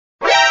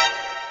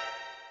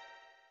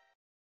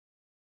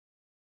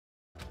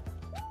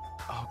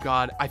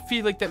God. I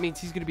feel like that means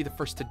he's gonna be the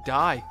first to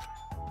die.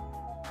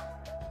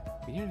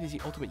 Immunity is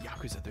the ultimate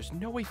Yakuza. There's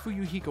no way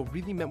Fuyuhiko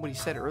really meant what he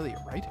said earlier,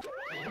 right?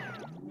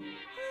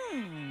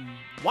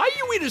 Why are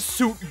you in a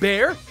suit,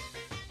 Bear?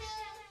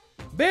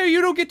 Bear,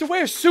 you don't get to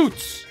wear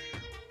suits.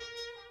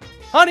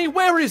 Honey,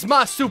 where is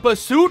my super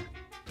suit?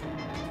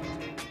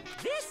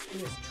 This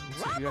is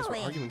So you guys were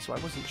arguing, so I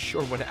wasn't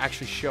sure when to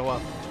actually show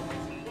up.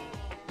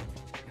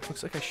 It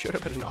looks like I showed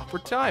up at an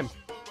awkward time.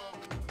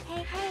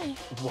 Hey.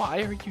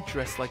 Why are you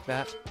dressed like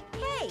that?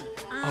 Hey.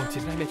 Oh,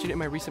 didn't I mention it in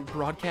my recent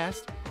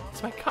broadcast?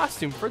 It's my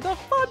costume for the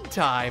fun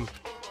time.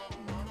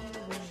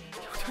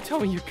 Don't tell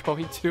me you're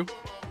going to.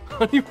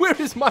 Honey, where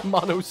is my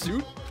mono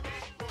suit?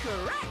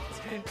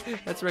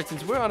 Correct. That's right,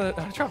 since we're on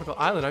a tropical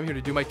island, I'm here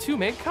to do my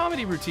two-man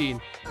comedy routine.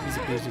 He's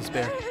a business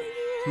bear.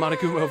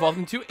 Monokuma evolved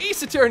into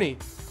Ace Attorney.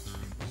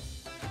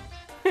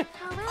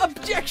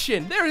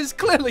 Objection! There is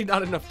clearly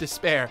not enough to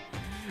spare.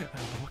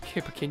 Okay,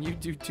 but can you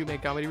do two-man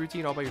comedy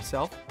routine all by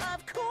yourself?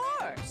 Of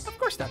course. Of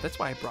course not. That's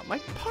why I brought my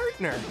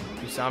partner.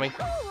 Usami.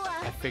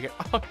 I figured.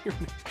 Oh, you're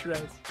in a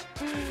dress.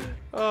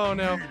 Oh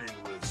no.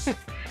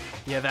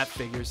 Yeah, that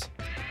figures.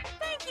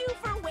 Thank you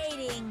for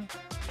waiting.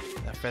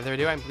 Without further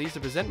ado, I'm pleased to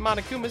present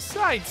Monokuma's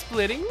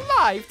side-splitting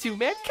live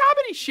two-man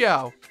comedy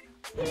show.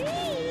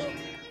 Hey.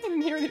 I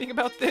didn't hear anything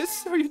about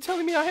this. Are you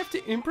telling me I have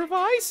to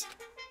improvise?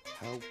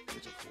 How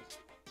pitiful.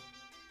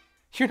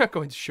 You're not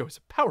going to show us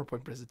a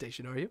PowerPoint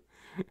presentation, are you?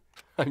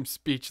 I'm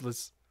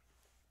speechless.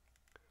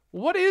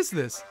 What is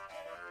this?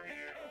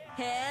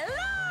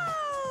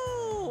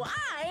 Hello!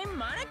 I'm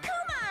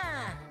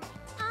Monokuma!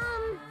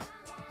 I'm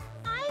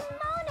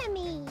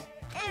Monami.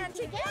 And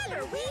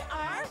together we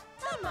are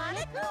the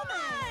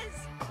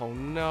Monokumas! Oh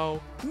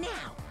no.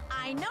 Now,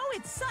 I know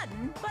it's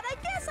sudden, but I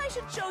guess I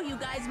should show you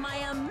guys my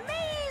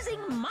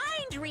amazing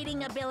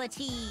mind-reading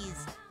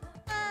abilities.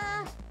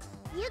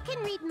 You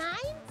can read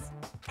minds?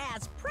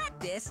 As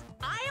practice,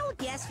 I'll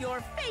guess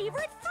your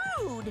favorite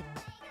food.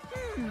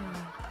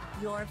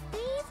 Your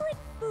favorite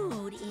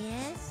food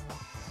is...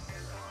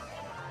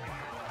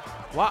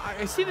 Well,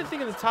 I see the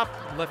thing in the top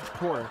left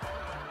corner.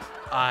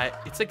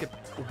 It's like a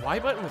Y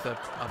button with a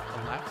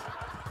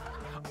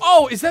laugh.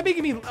 Oh, is that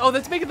making me... Oh,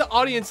 that's making the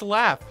audience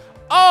laugh.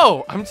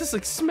 Oh, I'm just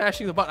like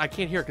smashing the button. I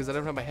can't hear because I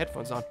don't have my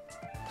headphones on.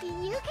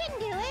 You can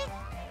do it.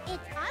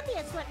 It's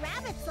obvious what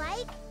rabbits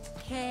like.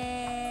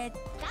 Kid...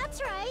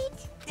 That's right.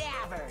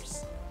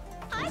 Davers.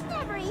 I'd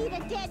never eat a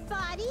dead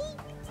body.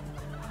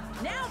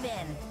 Now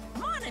then,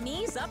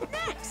 Monami's up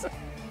next.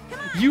 Come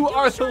on, You do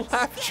are a the short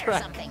laugh skit or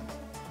track. something.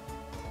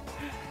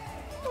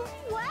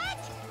 What?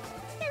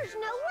 There's no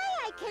way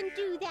I can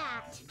do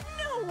that.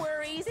 No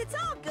worries, it's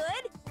all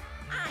good.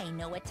 I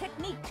know a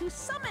technique to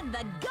summon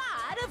the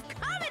god of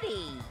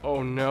comedy.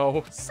 Oh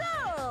no.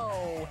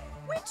 So,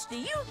 which do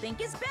you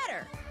think is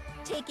better?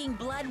 Taking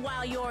blood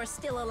while you're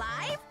still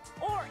alive,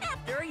 or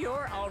after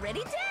you're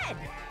already dead?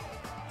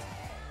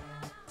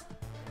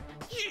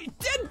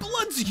 Dead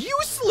blood's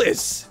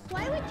useless.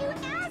 Why would you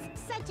ask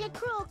such a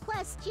cruel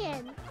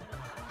question?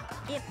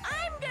 If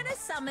I'm gonna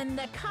summon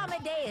the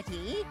comedy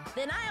deity,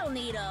 then I'll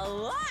need a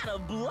lot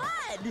of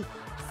blood.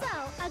 So,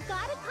 a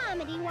god of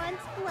comedy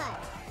wants blood.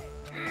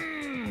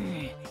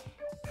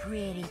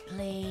 Pretty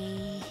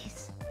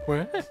please.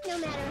 What? No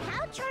matter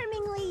how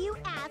charmingly you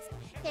ask,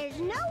 there's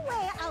no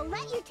way I'll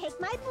let you take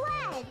my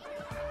blood.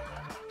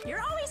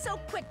 You're always so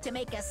quick to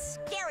make a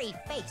scary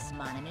face,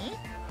 Monami.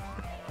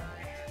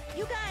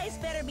 You guys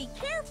better be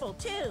careful,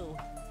 too.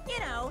 You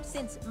know,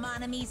 since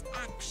Monami's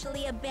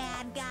actually a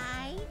bad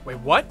guy. Wait,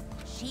 what?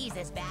 She's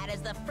as bad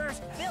as the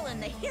first villain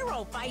the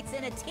hero fights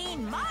in a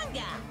teen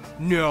manga.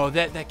 No,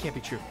 that can't be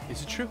true.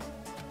 Is it true?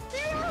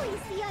 They're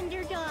always the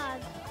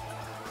underdog.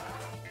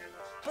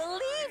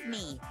 Believe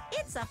me,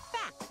 it's a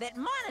fact that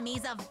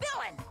Monami's a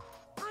villain.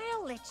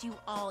 I'll let you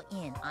all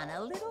in on a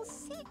little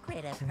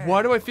secret of her.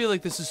 Why do I feel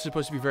like this is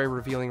supposed to be very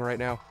revealing right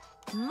now?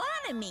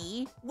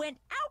 Monami went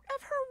out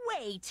of her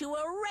way to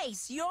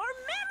erase your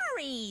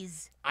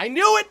memories. I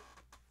knew it!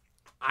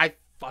 I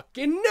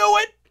fucking knew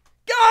it!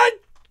 God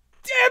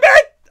damn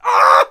it!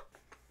 Ah!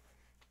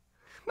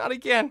 Not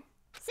again.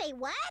 Say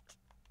what?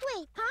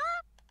 Wait,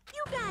 huh?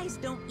 You guys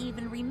don't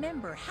even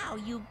remember how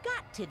you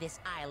got to this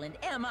island,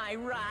 am I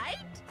right?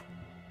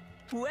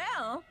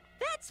 Well,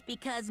 that's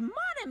because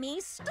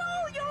Monami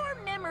stole your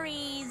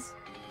memories.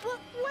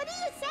 What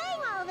are you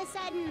saying all of a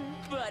sudden?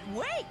 But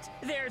wait,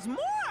 there's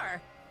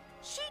more!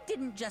 She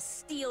didn't just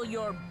steal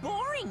your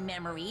boring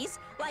memories,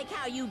 like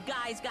how you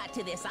guys got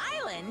to this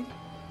island.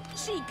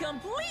 She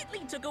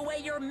completely took away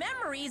your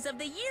memories of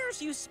the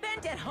years you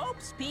spent at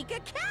Hope's Peak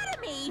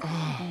Academy.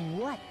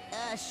 What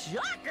a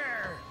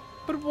shocker!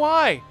 But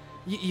why?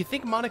 You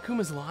think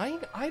Monokuma's lying?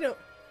 I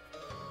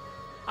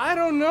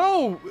don't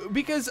know,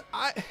 because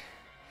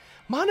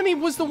Monami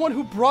was the one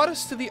who brought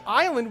us to the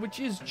island, which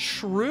is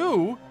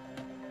true.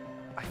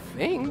 I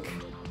think.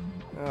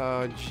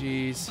 Oh,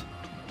 jeez.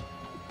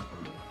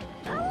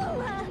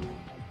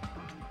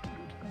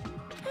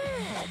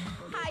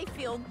 I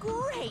feel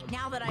great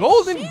now that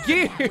Golden I've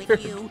shared that gear.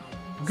 with you.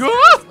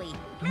 Good. Seriously,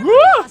 Memory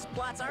loss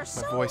plots are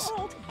so voice.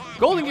 old hat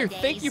Golden Gear,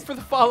 nowadays. thank you for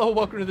the follow.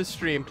 Welcome to the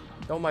stream.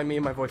 Don't mind me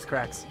and my voice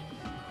cracks.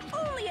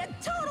 Only a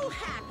total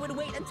hack would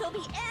wait until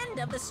the end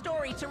of the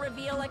story to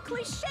reveal a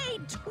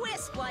cliched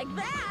twist like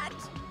that.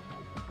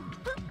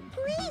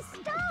 Please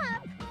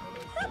stop.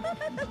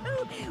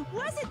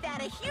 Wasn't that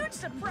a huge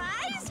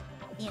surprise?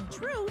 In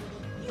truth,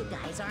 you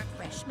guys aren't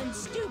freshman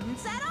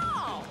students at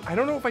all. I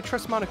don't know if I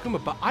trust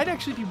Monokuma, but I'd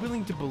actually be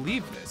willing to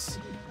believe this.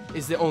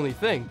 Is the only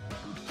thing.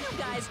 You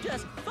guys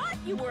just thought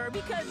you were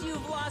because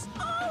you've lost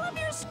all of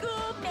your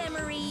school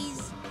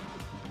memories.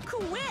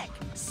 Quick,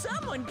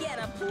 someone get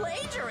a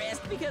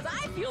plagiarist because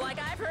I feel like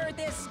I've heard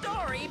this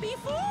story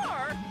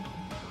before.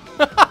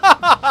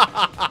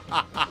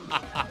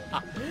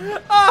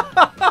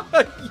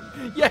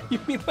 Yeah, you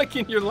mean like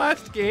in your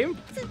last game?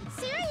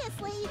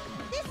 Seriously,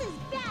 this is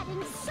bad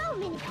in so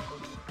many.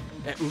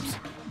 Oops.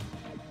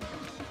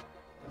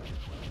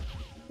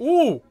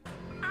 Ooh!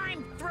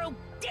 I'm through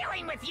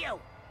dealing with you.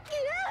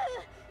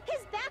 Ugh,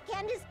 his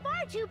backhand is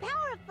far too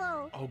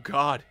powerful. Oh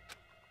God.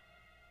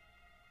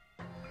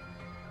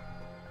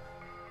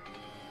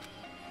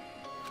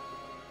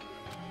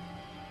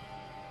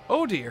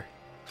 Oh dear.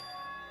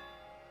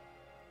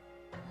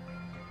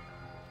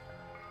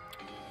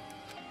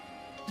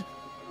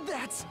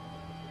 That's...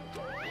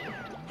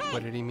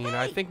 What did he mean?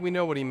 I think we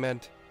know what he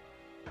meant.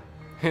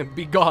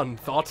 Be gone,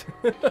 thought.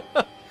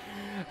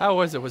 How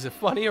was it? Was it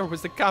funny or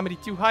was the comedy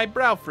too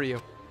highbrow for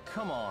you?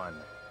 Come on.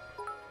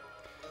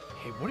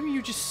 Hey, what are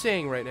you just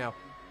saying right now?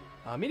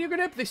 Meteor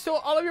Grenip, they stole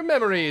all of your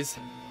memories.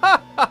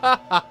 Ha ha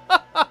ha ha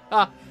ha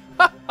ha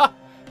ha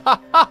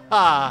ha ha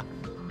ha.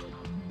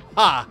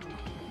 Ha.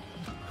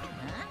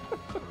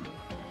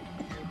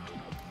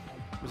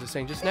 Was I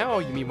saying just now? Oh,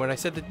 you mean when I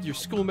said that your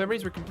school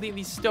memories were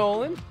completely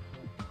stolen?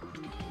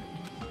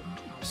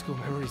 School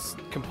memories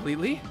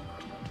completely?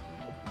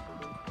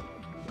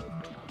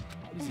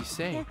 What is he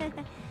saying?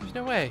 There's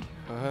no way.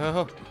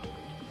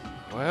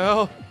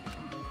 Well.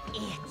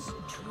 It's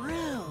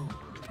true.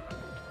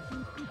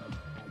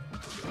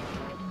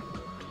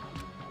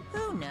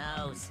 Who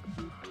knows?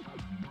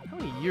 How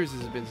many years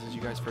has it been since you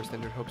guys first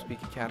entered Hope's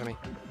Peak Academy?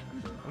 I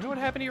wonder what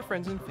happened to your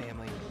friends and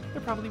family. They're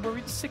probably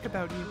worried sick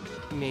about you.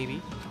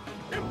 Maybe.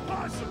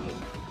 Impossible.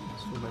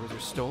 School memories are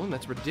stolen?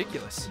 That's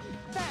ridiculous.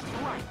 That's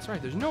right. That's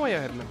right, there's no way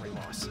I have memory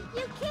loss.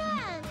 You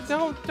can't.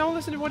 Don't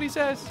listen to what he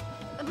says.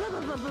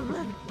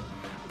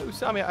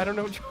 Usami, I don't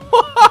know what you...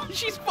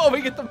 She's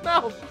foaming at the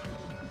mouth.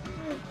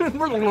 Let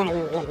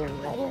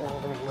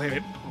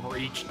it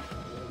reach.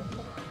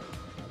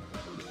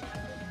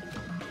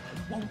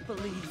 Won't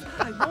believe.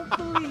 I won't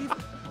believe.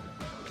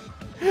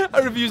 I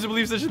refuse to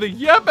believe such a thing.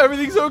 Yep,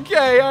 everything's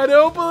okay. I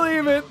don't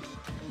believe it.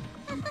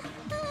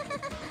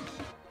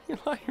 You're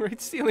lying, right?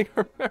 Stealing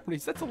our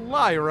memories. That's a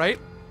lie, right?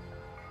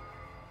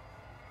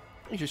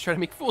 You're just trying to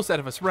make fools out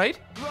of us, right?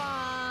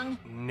 Wrong.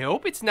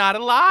 Nope, it's not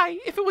a lie.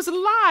 If it was a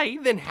lie,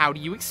 then how do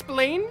you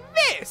explain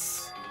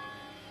this?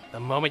 The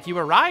moment you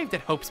arrived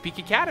at Hope's Peak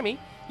Academy,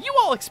 you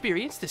all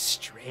experienced a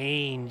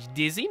strange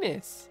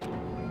dizziness.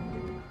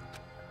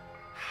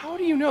 How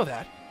do you know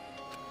that?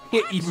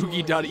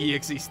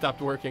 Ibuki.exe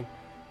stopped working.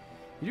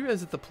 You do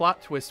realize that the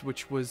plot twist,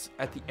 which was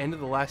at the end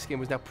of the last game,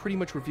 was now pretty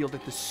much revealed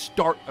at the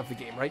start of the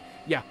game, right?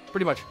 Yeah,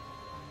 pretty much.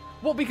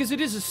 Well, because it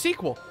is a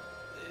sequel.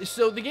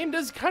 So the game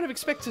does kind of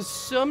expect to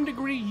some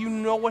degree you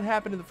know what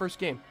happened in the first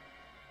game.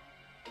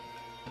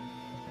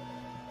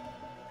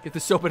 Get the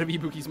soap out of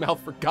Ibuki's mouth,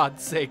 for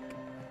God's sake.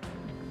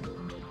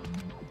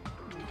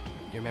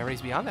 Your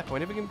memories beyond that point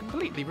have been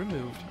completely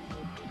removed.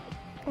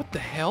 What the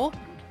hell?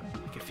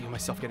 I could feel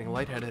myself getting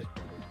lightheaded.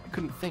 I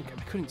couldn't think.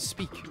 I couldn't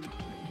speak.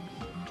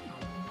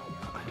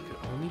 I could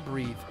only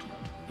breathe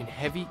in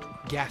heavy,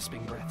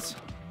 gasping breaths.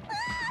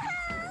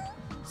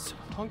 So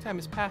a long time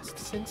has passed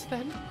since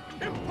then?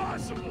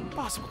 Impossible.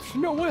 Impossible. There's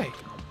no way.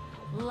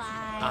 On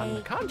the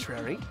Like...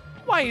 contrary,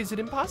 why is it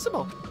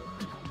impossible?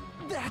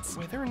 That's...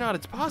 Whether or not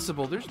it's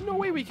possible, there's no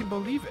way we can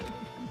believe it.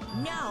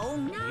 No.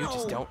 You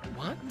just don't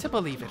want to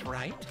believe it,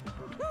 right?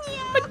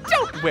 But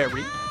don't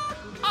worry.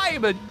 I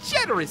am a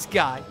generous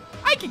guy.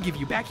 I can give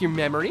you back your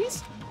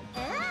memories.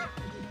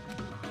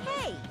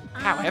 Hey.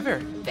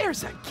 However,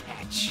 there's a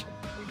catch.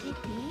 Could it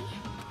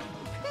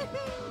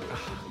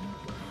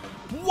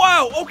be?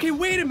 Wow, okay,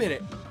 wait a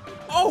minute.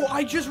 Oh,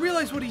 I just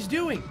realized what he's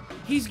doing.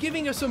 He's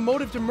giving us a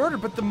motive to murder,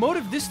 but the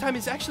motive this time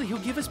is actually he'll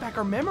give us back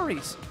our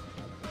memories.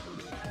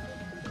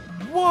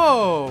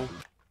 Whoa.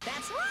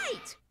 That's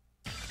right.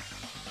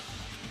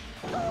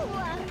 Ooh,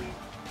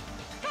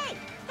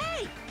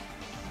 Hey.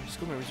 Your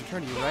school memories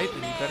return to you, right?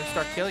 Then you better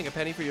start killing a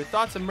penny for your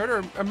thoughts and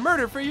a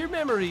murder for your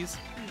memories.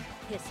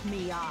 Piss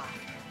me off.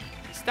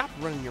 Stop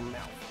running your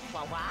mouth.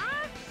 What? My,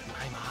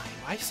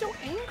 why so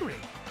angry?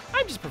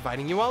 I'm just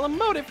providing you all a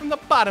motive from the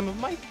bottom of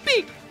my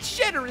big,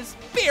 generous,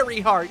 berry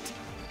heart.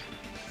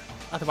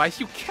 Otherwise,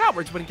 you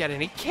cowards wouldn't get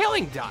any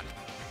killing done.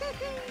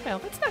 Well,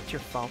 that's not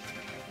your fault.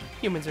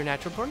 Humans are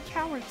natural-born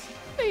cowards.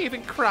 They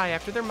even cry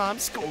after their mom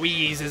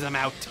squeezes them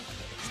out.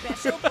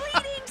 Special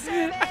bleeding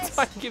service. That's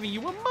why I'm giving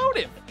you a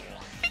motive.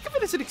 Think of it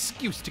that is an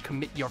excuse to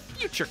commit your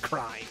future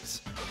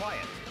crimes.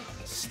 Quiet.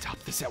 Stop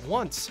this at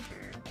once.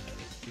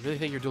 You really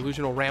think your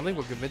delusional rambling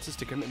will convince us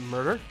to commit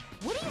murder?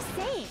 What are you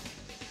saying?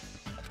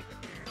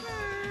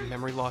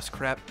 Memory loss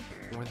crap.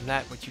 More than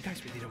that, what you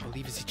guys really don't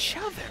believe is each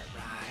other,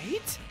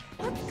 right?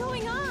 What's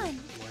going on?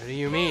 What do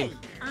you mean?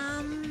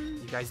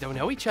 You guys don't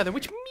know each other,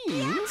 which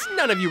means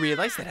none of you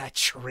realize that a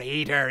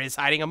traitor is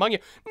hiding among you.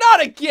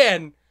 Not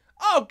again!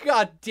 Oh,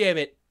 god damn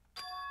it.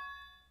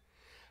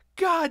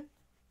 God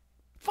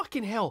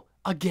fucking hell.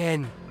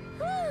 Again.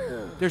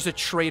 There's a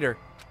traitor.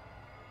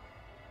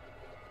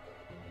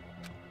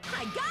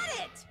 I got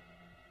it!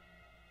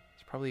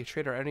 He's probably a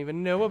traitor I don't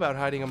even know about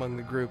hiding among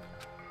the group.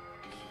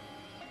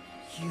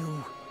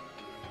 You.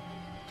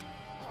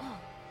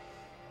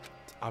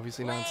 It's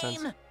obviously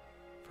nonsense. Lame.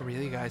 For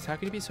real, you guys, how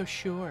can you be so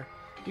sure?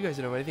 You guys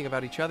don't know anything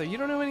about each other. You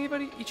don't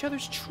know each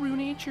other's true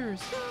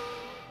natures.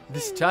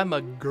 This time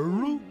a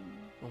girl?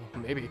 Well,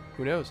 maybe.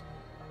 Who knows?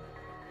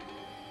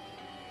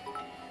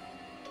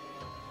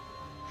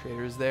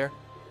 Traitor is there.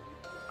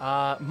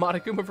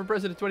 Monokuma for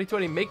President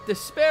 2020. Make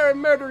despair and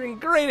murdering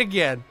great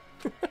again.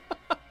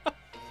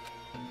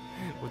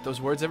 With those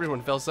words,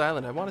 everyone fell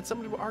silent. I wanted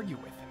someone to argue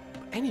with.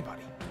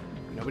 Anybody.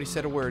 Nobody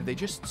said a word. They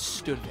just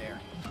stood there.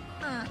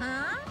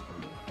 Uh-huh.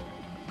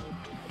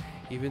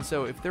 Even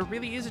so, if there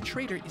really is a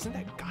traitor, isn't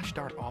that gosh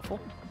darn awful?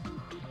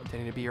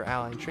 Pretending to be your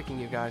ally and tricking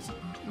you guys.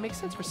 It makes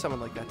sense for someone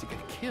like that to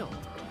get killed,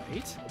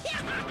 right?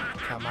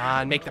 Come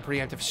on, make the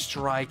preemptive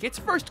strike. It's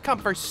first come,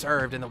 first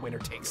served, and the winner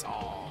takes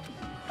all.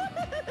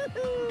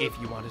 If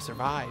you want to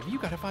survive, you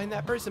gotta find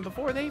that person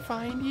before they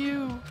find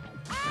you.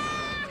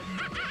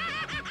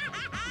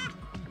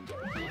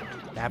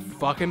 That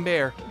fucking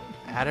bear.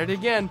 At it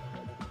again.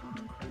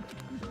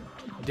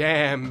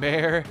 Damn,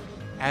 bear.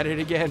 At it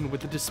again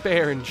with the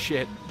despair and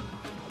shit.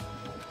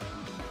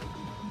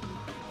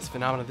 This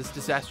phenomenon, this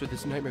disaster,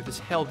 this nightmare, this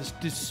hell, this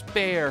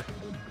despair.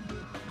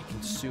 It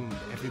consumed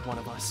every one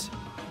of us.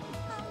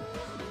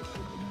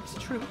 Is it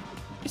true?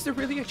 Is there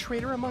really a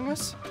traitor among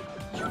us?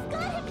 You've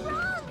got it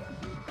wrong.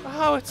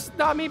 Oh, it's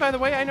not me, by the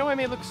way. I know I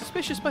may look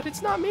suspicious, but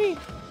it's not me.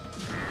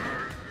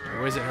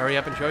 Or is it? Hurry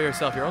up and show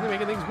yourself. You're only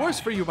making things worse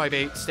for you by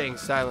staying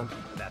silent.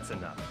 That's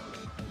enough.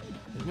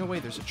 There's no way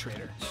there's a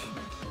traitor.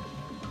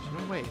 There's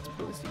no way. It's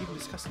pointless to even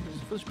discuss something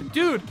so foolish. But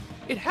dude,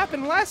 it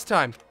happened last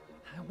time.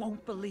 I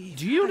won't believe.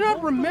 Do you I not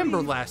won't remember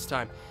believe. last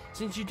time?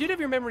 Since you did have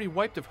your memory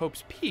wiped of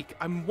Hope's Peak,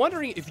 I'm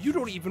wondering if you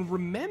don't even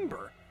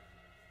remember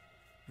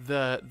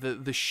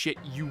the shit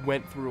you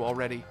went through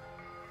already.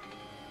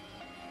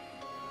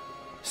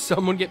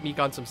 Someone get Meek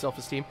on some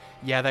self-esteem.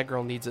 Yeah, that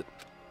girl needs it.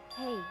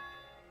 Hey.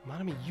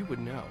 Monami, you would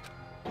know.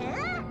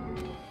 Huh?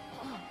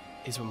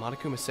 Is what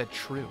Monokuma said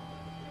true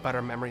about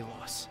our memory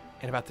loss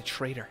and about the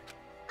traitor?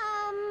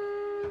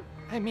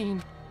 I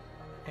mean,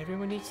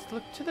 everyone needs to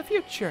look to the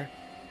future.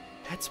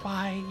 That's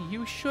why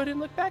you shouldn't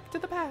look back to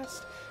the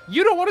past.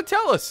 You don't want to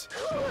tell us.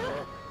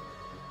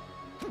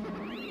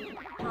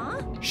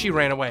 Huh? She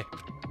ran away.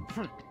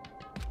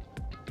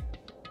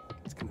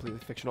 It's completely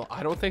fictional.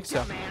 I don't think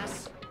so.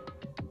 Dumbass.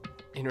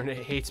 Internet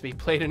hates me.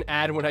 Played an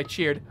ad when I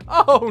cheered.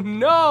 Oh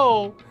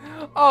no!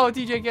 Oh,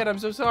 DJ Get, I'm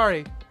so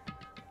sorry.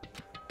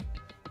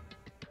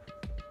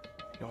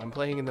 No, I'm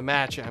playing in the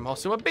match. I'm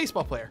also a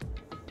baseball player.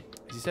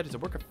 As you said, it's a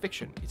work of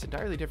fiction. It's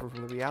entirely different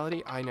from the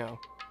reality. I know.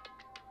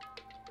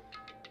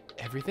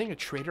 Everything? A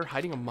traitor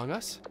hiding among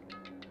us?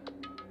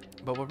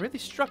 But what really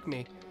struck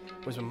me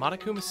was when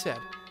Monokuma said,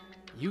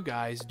 you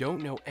guys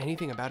don't know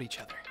anything about each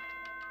other.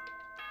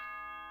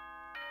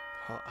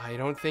 Well, I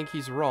don't think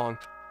he's wrong.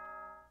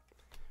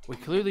 We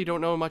clearly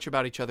don't know much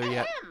about each other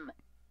yet. Ahem.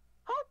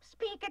 Hope's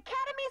Peak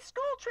Academy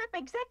School Trip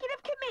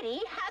Executive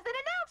Committee has an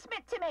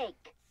announcement to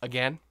make.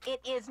 Again? It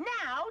is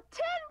now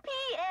 10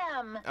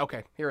 p.m.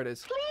 Okay, here it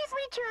is. Please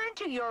return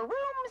to your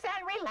rooms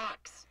and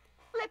relax.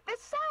 Let the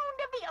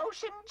sound of the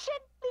ocean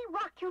gently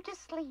rock you to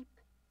sleep.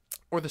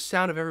 Or the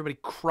sound of everybody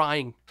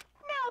crying.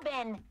 Now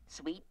then,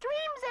 sweet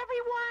dreams,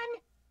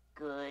 everyone.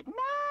 Good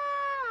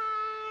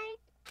night.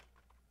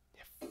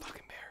 You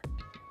fucking bear.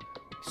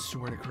 I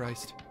swear to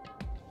Christ.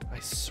 I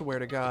swear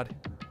to God.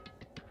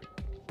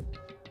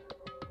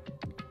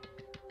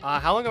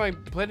 How long am I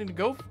planning to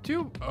go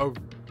to? Oh,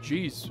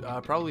 geez.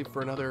 Probably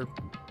for another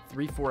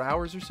 3-4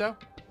 hours or so.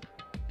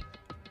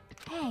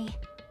 Hey.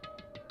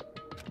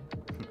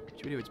 What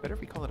should we do? It's better if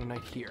we call it a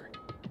night here.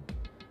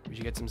 We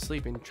should get some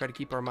sleep and try to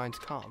keep our minds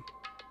calm.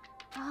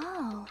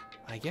 Oh.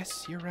 I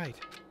guess you're right.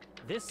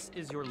 This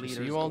is your leader's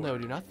So you all know,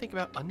 order. do not think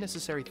about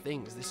unnecessary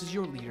things. This is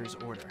your leader's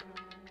order.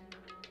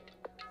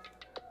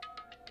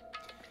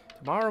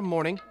 Tomorrow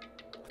morning,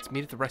 let's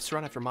meet at the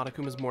restaurant after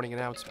Monokuma's morning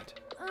announcement.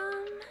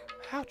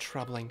 How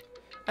troubling.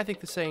 I think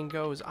the saying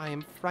goes, I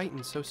am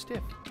frightened so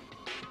stiff.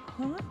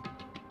 Huh?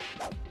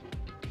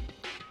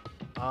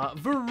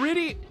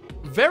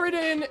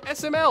 Veridian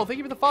SML, thank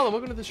you for the follow.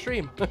 Welcome to the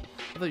stream. I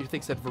thought your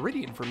thing said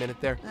Viridian for a minute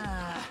there.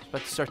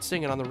 About to start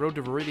singing on the road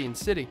to Viridian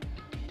City.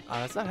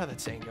 That's not how that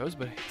saying goes,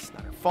 but it's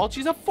not her fault.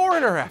 She's a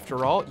foreigner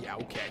after all. Yeah,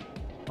 okay.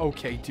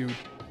 Okay, dude.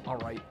 All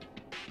right.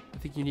 I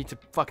think you need to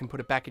fucking put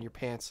it back in your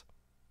pants.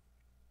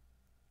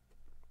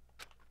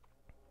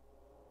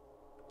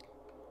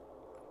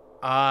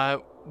 Yeah,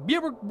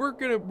 we're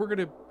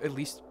gonna at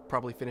least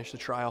probably finish the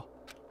trial.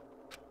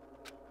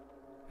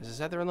 As I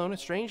sat there alone, a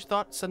strange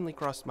thought suddenly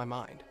crossed my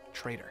mind.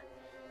 Traitor.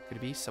 Could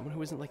it be someone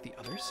who isn't like the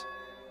others?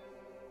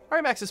 All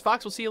right, Max's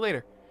Fox. We'll see you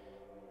later.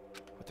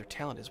 What their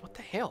talent is? What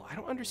the hell? I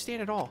don't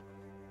understand at all.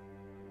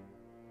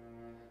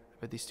 I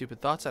put these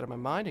stupid thoughts out of my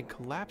mind and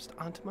collapsed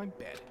onto my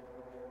bed.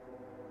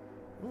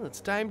 Well,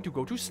 it's time to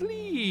go to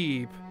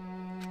sleep.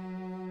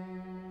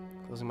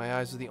 Closing my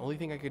eyes was the only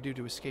thing I could do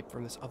to escape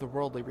from this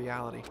otherworldly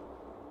reality.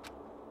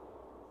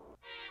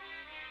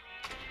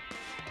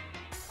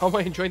 How am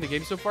I enjoying the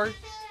game so far?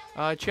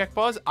 Check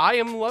pause. I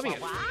am loving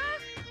it.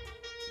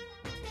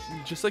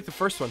 Just like the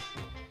first one.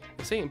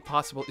 They say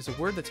impossible is a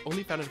word that's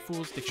only found in a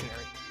fool's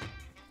dictionary.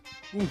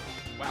 Ooh,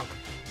 wow.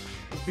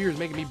 This beer is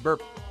making me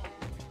burp.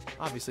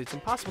 Obviously, it's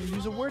impossible to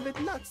use a word that's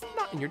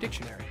not in your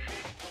dictionary.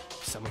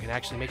 If someone can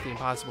actually make the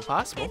impossible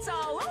possible, It's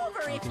all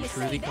over you if can you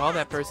truly say call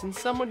that. that person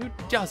someone who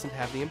doesn't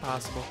have the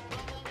impossible.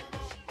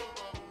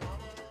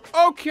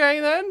 Okay,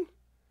 then.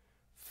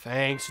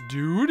 Thanks,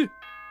 dude.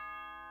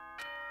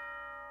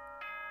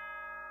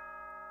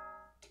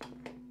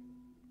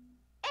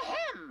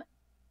 Ahem!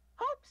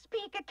 Hope's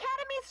Peak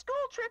Academy School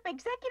Trip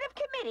Executive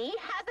Committee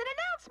has an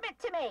announcement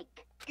to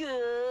make. Good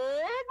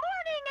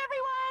morning,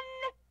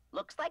 everyone!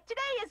 Looks like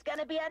today is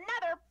gonna be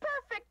another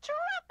perfect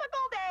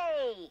tropical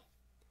day!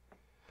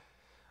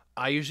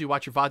 I usually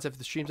watch your VODs after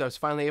the streams. I was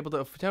finally able to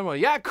attend one.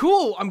 Yeah,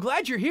 cool. I'm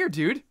glad you're here,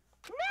 dude.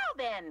 Now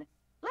then,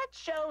 let's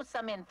show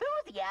some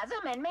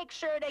enthusiasm and make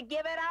sure to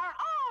give it our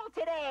all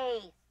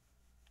today!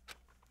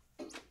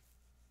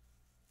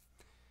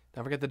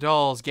 Don't forget the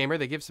dolls, gamer.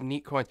 They give some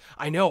neat coins.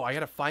 I know. I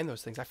gotta find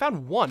those things. I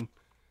found one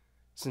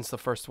since the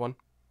first one.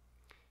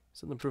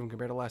 Something improving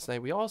compared to last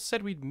night. We all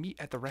said we'd meet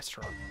at the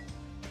restaurant.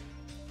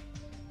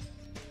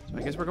 So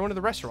I guess we're going to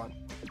the restaurant.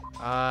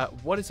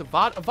 What is a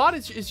VOD? A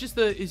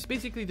VOD is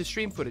basically the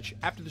stream footage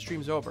after the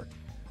stream's over.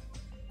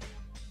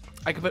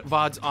 I could put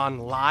VODs on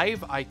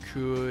live. I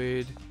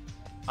could,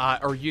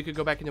 or you could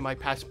go back into my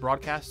past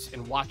broadcasts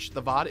and watch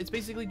the VOD. It's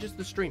basically just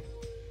the stream,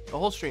 the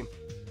whole stream.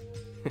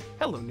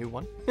 Hello, new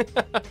one. Did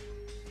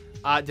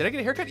I get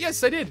a haircut?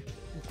 Yes, I did.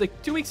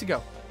 Like 2 weeks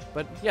ago.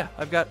 But yeah,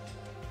 I've got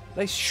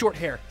nice short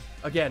hair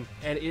again,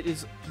 and it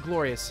is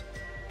glorious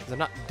because I'm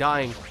not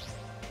dying.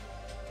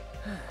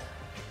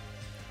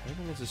 I don't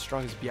think it's as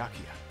strong as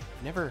Byakuya.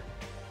 I've never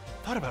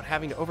thought about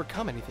having to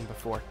overcome anything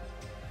before.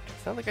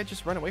 It's not like I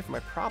just run away from my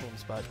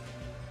problems, but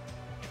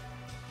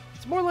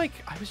it's more like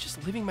I was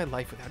just living my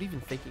life without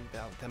even thinking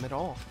about them at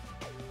all.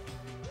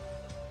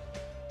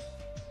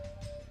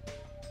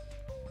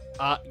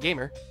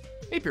 Gamer.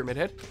 Hey, Pyramid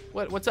Head.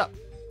 What's up?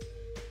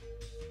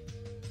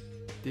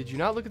 Did you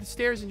not look at the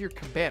stairs in your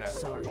cabana?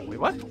 Sorry. Wait,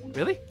 what?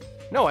 Really?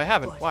 No, I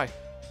haven't. Why?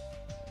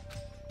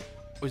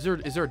 Is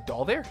there a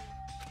doll there?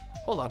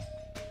 Hold on.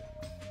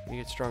 You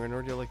get stronger. An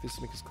ordeal like this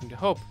to make us cling to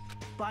hope.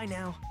 Bye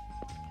now.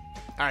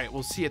 All right,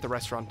 we'll see you at the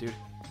restaurant, dude.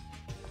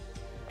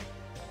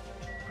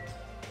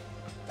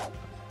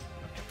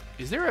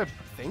 Is there a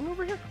thing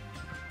over here?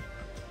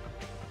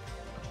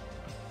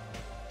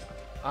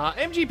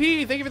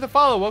 MGP, thank you for the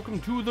follow. Welcome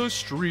to the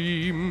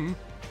stream.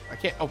 I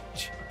can't. Oh,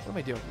 what am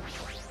I doing?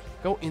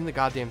 Go in the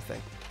goddamn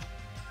thing.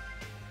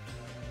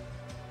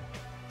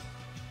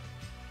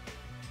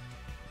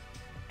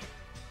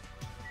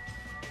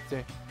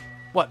 There.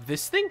 What?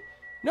 This thing?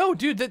 No,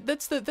 dude.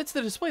 That's the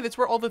display. That's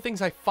where all the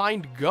things I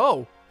find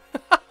go.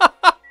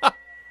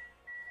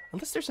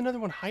 Unless there's another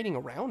one hiding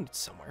around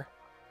somewhere.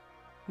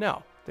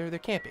 No, there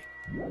can't be.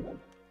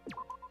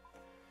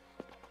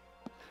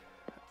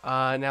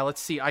 Now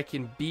let's see.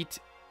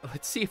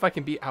 Let's see if I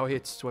can beat. Oh,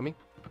 it's swimming.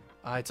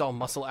 It's all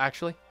muscle,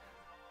 actually.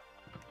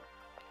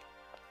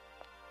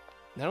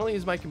 Not only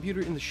is my computer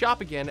in the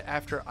shop again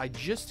after I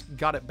just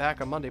got it back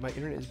on Monday, my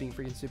internet is being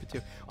freaking stupid too.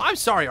 Oh, I'm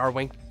sorry,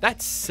 Arwing.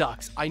 That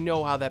sucks. I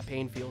know how that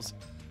pain feels.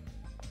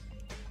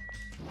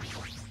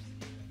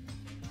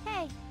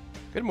 Hey.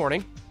 Good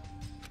morning.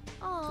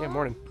 Aw. Yeah,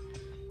 morning.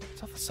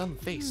 It's off the sun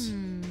face.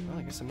 Well,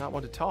 I guess I'm not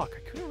one to talk.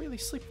 I couldn't really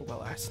sleep well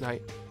last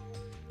night.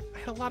 I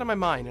had a lot on my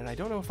mind, and I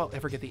don't know if I'll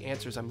ever get the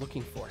answers I'm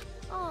looking for.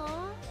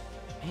 Aw.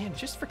 Man,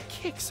 just for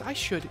kicks, I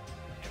should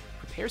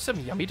prepare some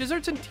yummy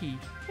desserts and tea,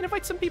 and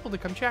invite some people to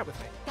come chat with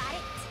me. Got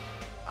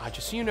it?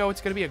 Just so you know, it's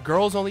gonna be a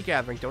girls-only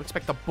gathering. Don't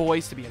expect the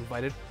boys to be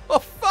invited. Oh,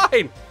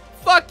 fine!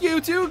 Fuck you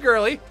too,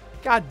 girly!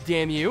 God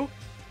damn you!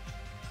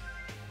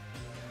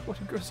 What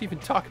do girls even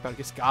talk about? I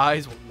guess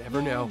guys will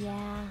never know.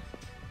 Yeah.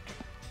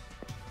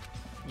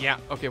 Yeah,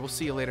 okay, we'll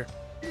see you later.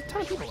 There's a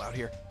ton of people out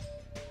here.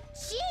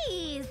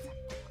 Jeez.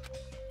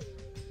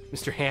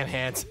 Mr. Ham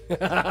Hands.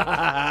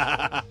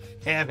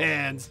 Ham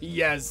Hands,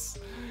 yes.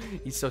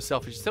 He's so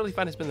selfish. It's totally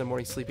fine to spend the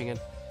morning sleeping in.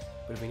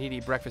 But if we need to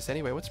eat breakfast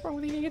anyway, what's wrong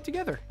with eating it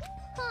together?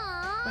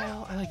 Aw.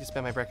 Well, I like to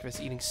spend my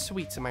breakfast eating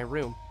sweets in my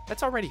room.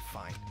 That's already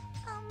fine.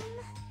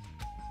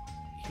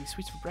 Eating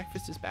sweets for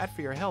breakfast is bad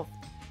for your health.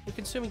 You're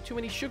consuming too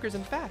many sugars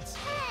and fats.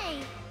 Hey.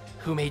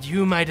 Who made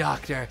you my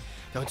doctor?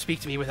 Don't speak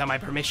to me without my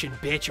permission,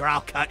 bitch, or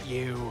I'll cut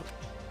you.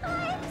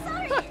 I'm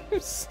sorry. I'm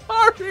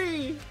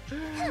sorry.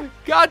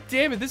 God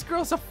damn it, this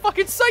girl's a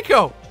fucking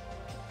psycho.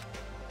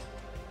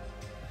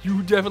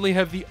 You definitely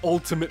have the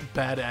ultimate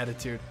bad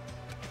attitude.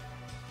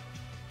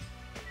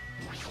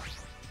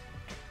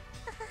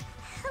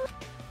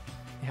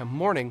 Yeah,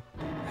 morning.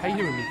 How you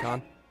doing,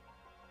 Mikan?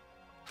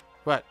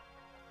 What?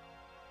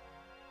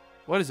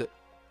 What is it?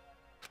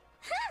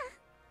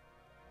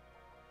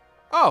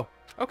 Oh,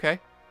 okay.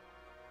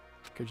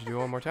 Could you do it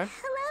one more time?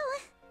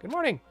 Hello. Good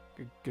morning.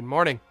 Good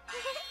morning.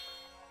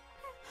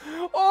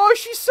 Oh,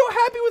 she's so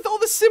happy with all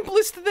the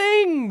simplest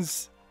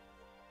things.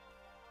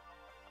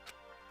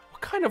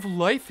 What kind of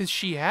life has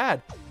she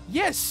had?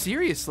 Yes,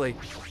 seriously.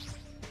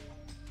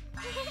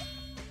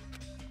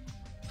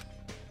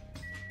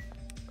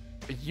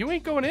 You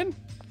ain't going in?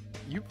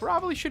 You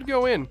probably should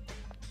go in.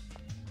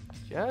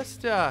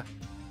 Just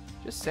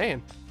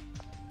saying.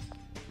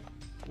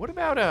 What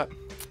about, I'm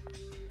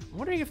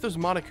wondering if those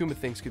Monokuma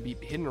things could be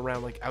hidden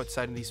around, like,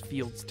 outside in these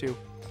fields, too.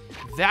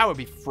 That would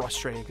be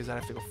frustrating, because I'd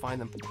have to go find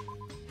them.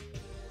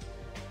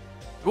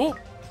 Ooh!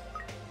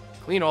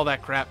 Clean all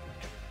that crap.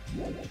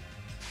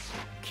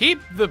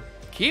 Keep the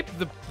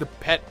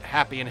pet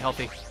happy and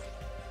healthy. You're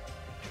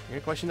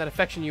gonna question that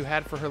affection you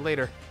had for her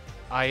later.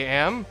 I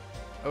am?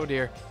 Oh,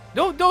 dear.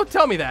 Don't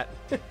tell me that.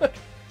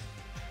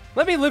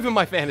 Let me live in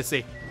my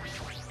fantasy.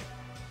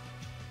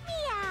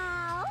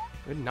 Meow.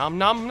 Good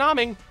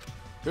nom-nom-nomming.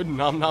 Good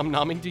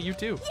nom-nom-nomming to you,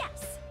 too.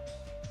 Yes.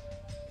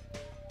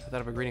 I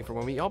thought of a greeting for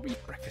when we all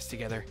eat breakfast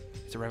together.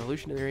 It's a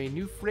revolutionary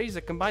new phrase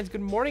that combines good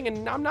morning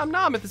and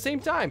nom-nom-nom at the same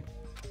time.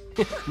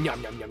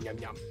 Yum, yum, yum, yum,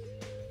 yum.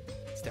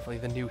 It's definitely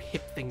the new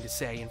hip thing to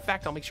say. In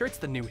fact, I'll make sure it's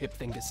the new hip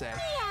thing to say.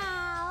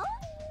 Meow.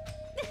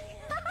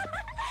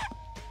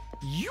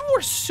 You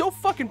are so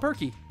fucking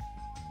perky.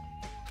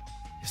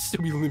 You'll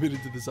still be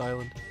limited to this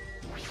island.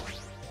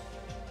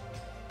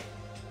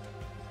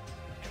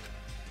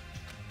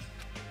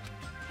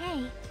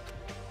 Hey.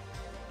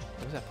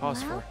 What was that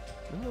pause Well? for?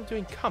 In the middle of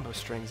doing combo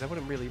strings, I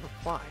wouldn't really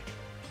reply.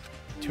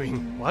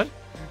 Doing what?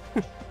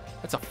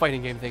 That's a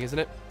fighting game thing, isn't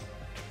it?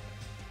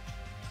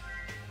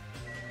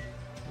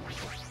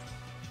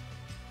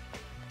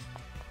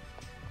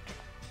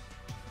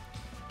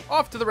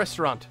 Off to the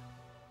restaurant.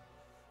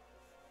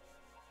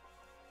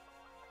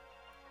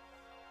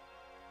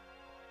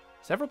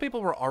 Several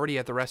people were already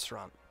at the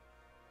restaurant.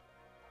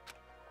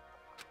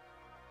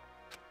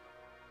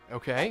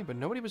 Okay, but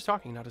nobody was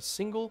talking, not a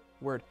single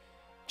word.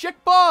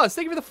 Jack Boss,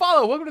 thank you for the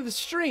follow. Welcome to the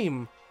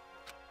stream.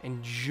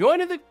 And join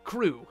the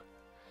crew.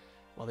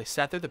 While they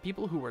sat there, the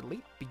people who were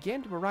late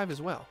began to arrive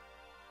as well.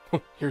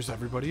 Here's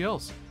everybody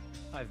else.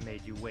 I've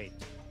made you wait.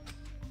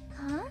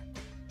 Huh?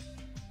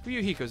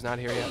 Fuyuhiko's not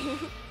here yet.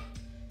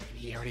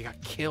 He already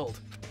got killed.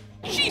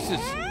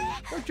 Jesus!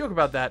 Don't joke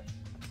about that.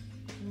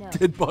 No.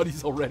 Dead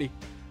bodies already.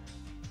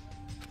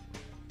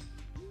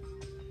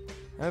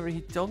 However,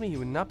 he told me he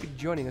would not be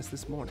joining us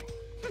this morning.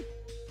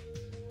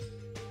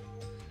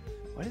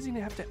 Why does he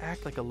have to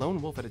act like a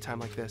lone wolf at a time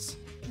like this?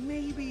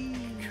 Maybe.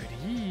 Could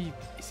he...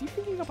 Is he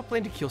thinking up a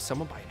plan to kill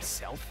someone by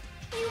himself?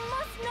 You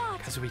must not.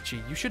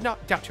 Kazuichi, you should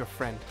not doubt your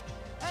friend.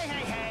 Hey,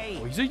 hey, hey!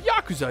 Oh, he's a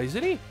Yakuza,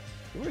 isn't he?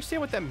 You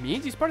understand what that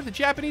means? He's part of the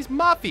Japanese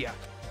mafia.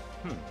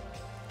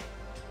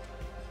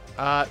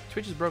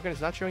 Twitch is broken.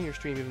 It's not showing your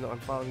stream, even though I'm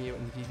following you,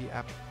 and the TV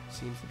app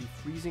seems to be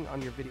freezing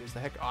on your videos. The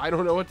heck? I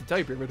don't know what to tell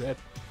you, Pyramid Head.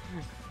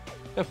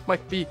 That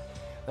might be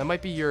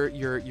your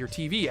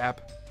TV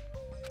app.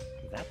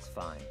 That's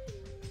fine.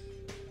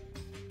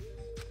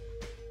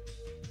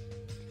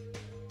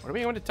 What are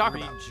we going to talk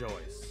about?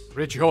 Rejoice.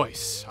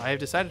 Rejoice. I have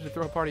decided to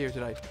throw a party here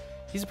tonight.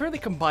 He's apparently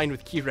combined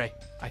with Kirei,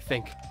 I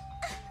think.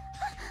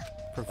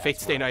 From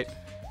Fate's Day Night.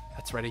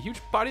 That's right, a huge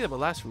party that will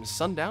last from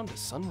sundown to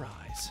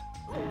sunrise.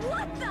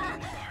 What the?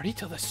 Party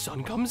till the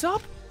sun comes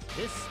up?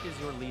 This is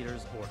your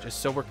leader's order.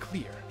 Just so we're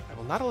clear, I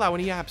will not allow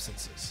any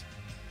absences.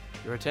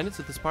 Your attendance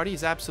at this party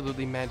is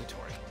absolutely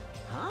mandatory.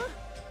 Huh?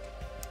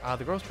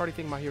 The girls' party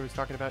thing Mahiro was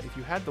talking about, if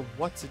you had the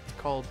what's it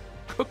called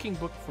cooking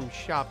book from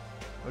shop,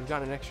 I would have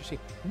gotten an extra scene.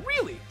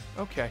 Really?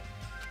 Okay.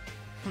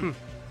 On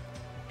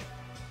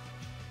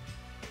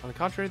the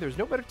contrary, there's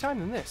no better time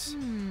than this.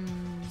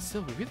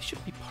 Still, we really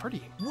shouldn't be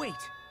partying. Wait!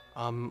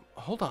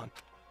 Hold on.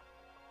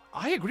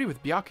 I agree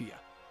with Byakuya.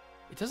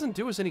 It doesn't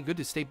do us any good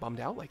to stay bummed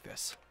out like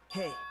this.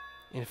 Hey.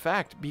 In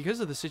fact,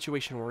 because of the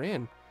situation we're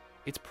in,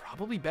 it's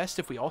probably best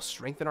if we all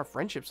strengthen our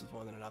friendships with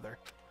one another.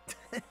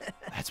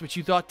 That's what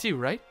you thought too,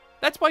 right?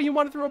 That's why you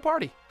wanted to throw a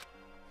party.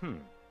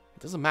 It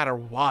doesn't matter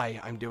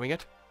why I'm doing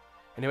it.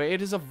 Anyway,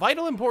 it is of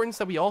vital importance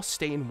that we all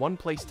stay in one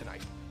place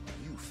tonight.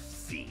 You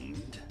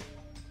fiend.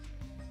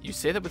 You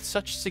say that with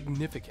such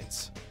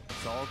significance.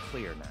 It's all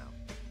clear now.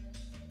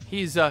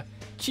 He's,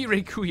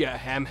 Kirekuya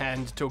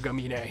Ham-Hand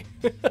Togamine.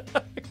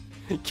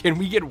 Can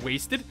we get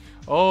wasted?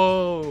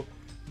 Oh,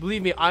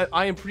 believe me,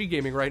 I am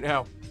pre-gaming right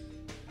now.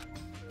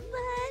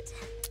 But...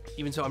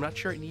 Even so, I'm not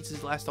sure it needs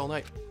to last all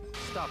night.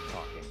 Stop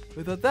talking.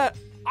 Without that,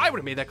 I would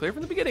have made that clear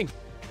from the beginning.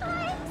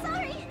 I'm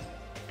sorry.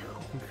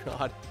 Oh,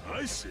 God.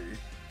 I see.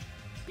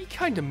 Be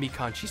kind to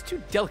Mikan. She's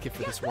too delicate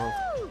for this world.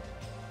 Woo!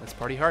 Let's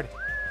party hard.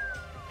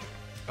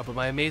 I'll put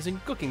my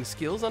amazing cooking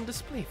skills on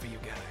display for you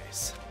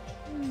guys.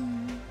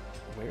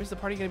 Where is the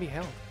party going to be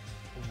held?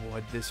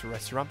 Would this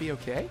restaurant be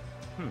okay?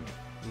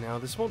 No,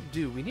 this won't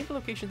do. We need a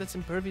location that's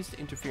impervious to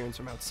interference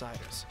from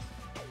outsiders.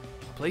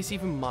 A place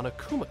even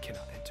Monokuma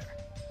cannot enter.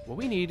 What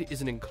we need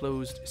is an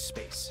enclosed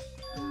space.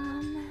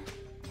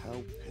 How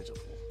pitiful.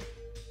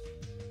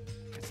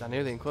 It's not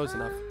nearly enclosed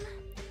enough.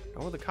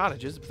 Nor the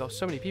cottages. With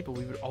so many people,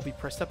 we would all be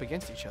pressed up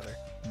against each other.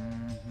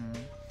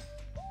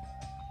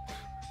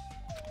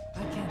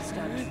 I can't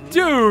stop drooling.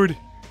 Dude!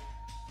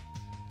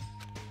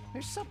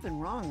 There's something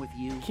wrong with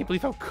you. I can't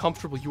believe how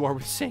comfortable you are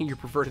with saying your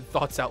perverted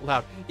thoughts out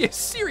loud. Yeah,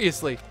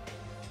 seriously.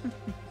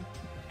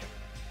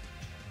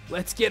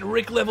 Let's get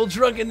Rick level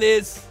drunk in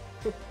this.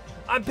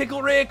 I'm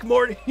Pickle Rick,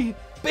 Morty.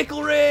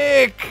 Pickle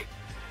Rick!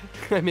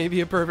 I may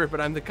be a pervert,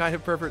 but I'm the kind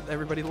of pervert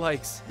everybody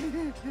likes.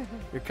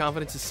 Your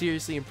confidence is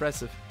seriously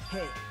impressive.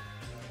 Hey,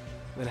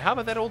 Then how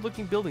about that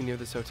old-looking building near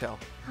this hotel?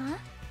 Huh?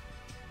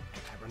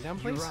 That rundown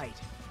place? you're right.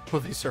 Will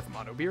they serve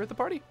mono beer at the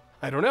party?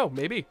 I don't know,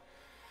 maybe.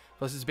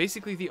 Plus, it's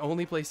basically the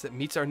only place that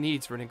meets our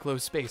needs for an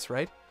enclosed space,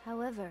 right?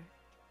 However,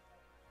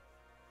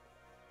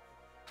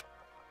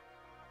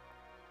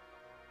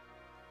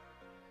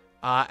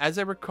 As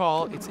I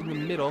recall, it's in the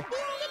middle.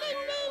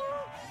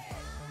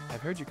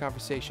 I've heard your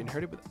conversation,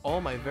 heard it with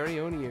all my very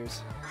own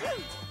ears.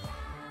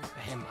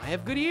 Ahem, I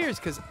have good ears,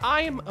 because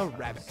I am a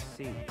rabbit.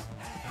 See.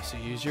 So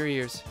use your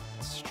ears.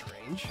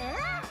 Strange.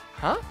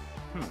 Huh?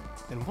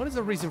 Then what is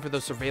the reason for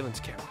those surveillance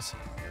cameras?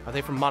 Are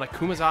they from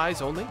Monokuma's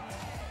eyes only?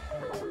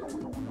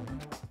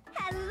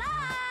 hello.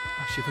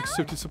 Oh, she looks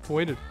so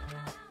disappointed.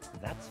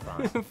 That's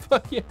fine.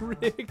 Fuck yeah,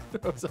 Rick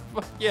throws a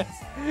fuck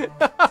yes.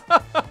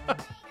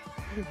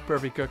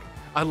 Perfect Cook.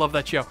 I love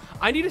that show.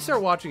 I need to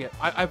start watching it.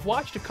 I've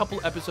watched a couple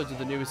episodes of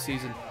the newest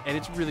season, and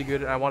it's really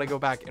good, and I want to go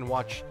back and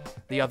watch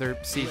the other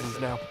seasons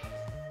now.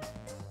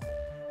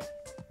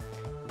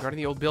 Regarding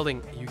the old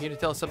building, you here to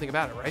tell us something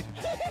about it, right?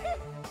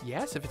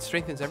 Yes, if it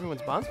strengthens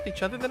everyone's bonds with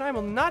each other, then I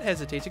will not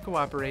hesitate to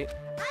cooperate.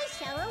 I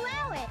shall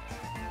allow it.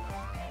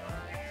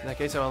 In that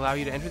case, I'll allow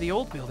you to enter the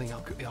old building.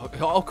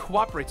 I'll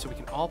cooperate so we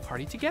can all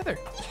party together.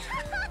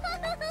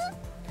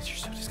 You're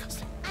so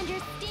disgusting.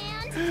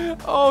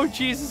 Understand? Oh,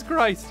 Jesus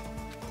Christ.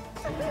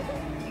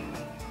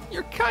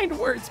 Your kind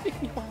words make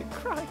me want to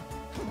cry.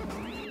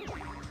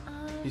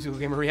 Musical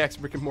Gamer reacts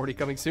Rick and Morty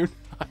coming soon.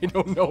 I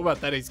don't know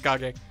about that, Ace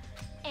Kage.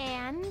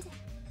 And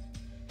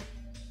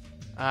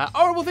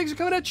Oh, well, thanks for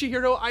coming out,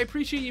 Chihiro. I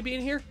appreciate you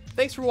being here.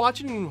 Thanks for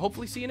watching, and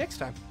hopefully see you next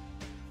time.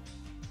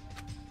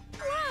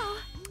 wow.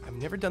 I've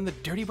never done the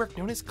dirty work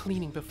known as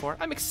cleaning before.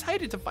 I'm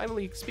excited to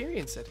finally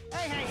experience it.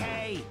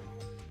 Hey!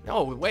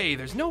 No way,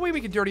 there's no way we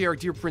can dirty our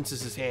dear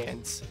princess's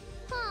hands.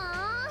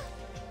 Aww.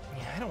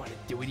 Yeah, I don't want to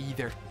do it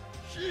either.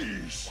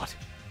 Sheesh. What?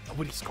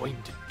 Nobody's going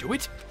to do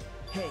it?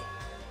 Hey,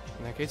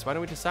 In that case, why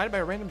don't we decide by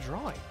a random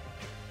drawing?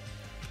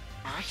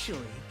 actually,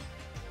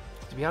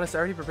 To be honest, I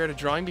already prepared a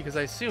drawing because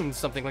I assumed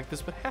something like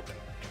this would happen.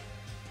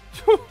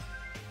 So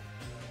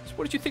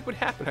what did you think would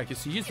happen? I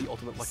guess he is the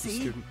ultimate lucky See?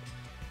 student.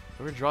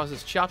 Whoever draws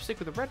this chopstick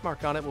with a red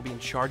mark on it will be in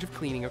charge of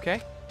cleaning,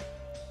 okay?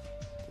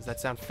 Does that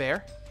sound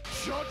fair?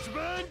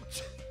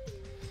 Judgment!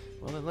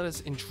 Well, then let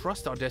us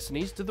entrust our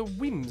destinies to the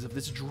whims of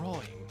this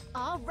drawing.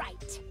 All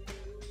right.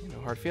 No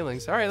hard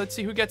feelings. All right, let's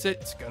see who gets it.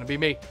 It's gonna be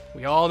me.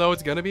 We all know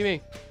it's gonna be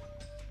me.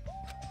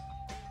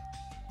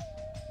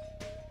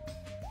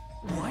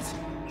 what?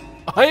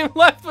 I am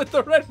left with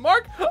the red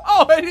mark?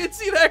 Oh, I didn't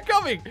see that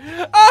coming.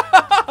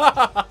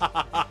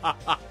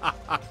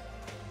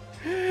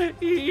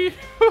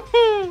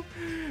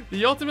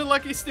 The ultimate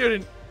lucky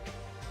student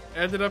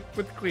ended up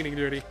with cleaning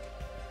duty.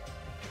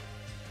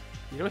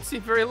 You don't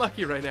seem very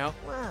lucky right now.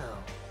 Wow.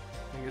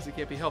 I guess it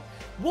can't be helped.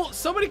 Well,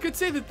 somebody could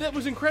say that that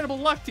was incredible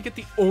luck to get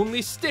the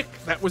only stick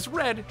that was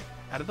red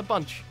out of the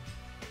bunch.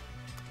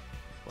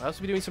 Will I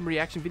also be doing some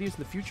reaction videos in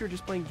the future or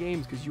just playing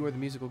games because you are the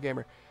musical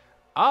gamer?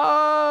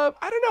 I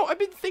don't know. I've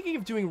been thinking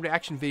of doing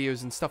reaction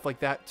videos and stuff like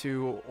that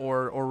too,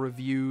 or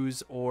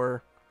reviews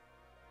or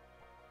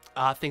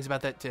things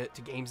about that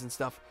to games and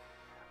stuff.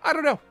 I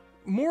don't know.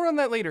 More on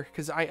that later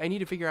because I need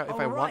to figure out if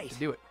I want to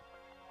do it.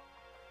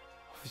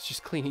 If it's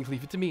just cleaning,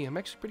 leave it to me. I'm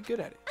actually pretty good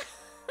at it.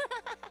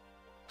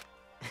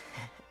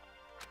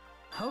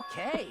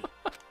 Okay.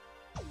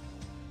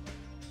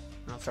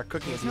 I'll start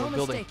cooking at There's the no old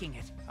building. mistaking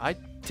it. I,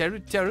 Teru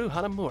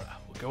Hanamura,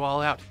 will go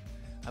all out.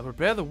 I will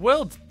prepare the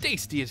world's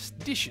tastiest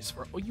dishes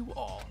for you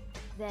all.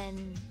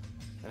 Then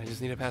And I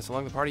just need to pass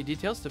along the party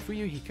details to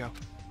Fuyuhiko.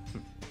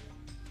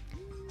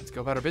 Let's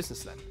go about our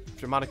business then.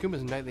 After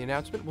Monokuma's nightly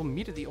announcement, we'll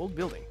meet at the old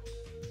building.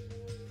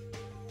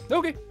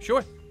 Okay,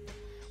 sure.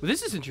 Well,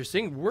 this is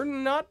interesting. We're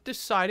not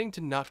deciding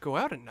to not go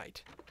out at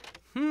night.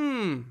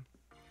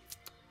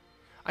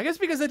 I guess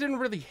because that didn't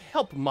really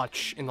help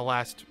much in the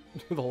last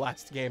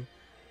game.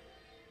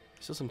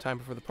 Still some time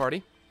before the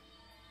party.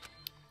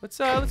 Let's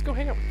go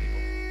hang out with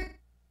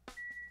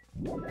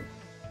people.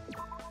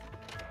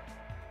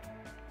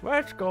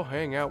 Let's go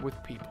hang out with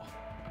people.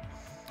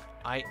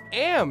 I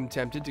am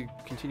tempted to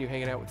continue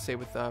hanging out with, say,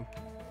 with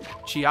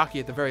Chiaki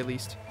at the very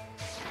least.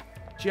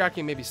 Chiaki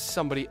and maybe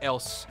somebody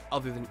else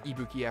other than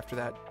Ibuki after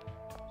that,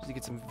 just to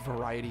get some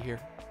variety here.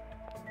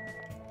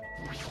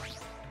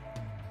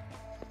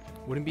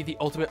 Wouldn't be the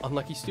ultimate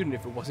unlucky student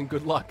if it wasn't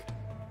good luck.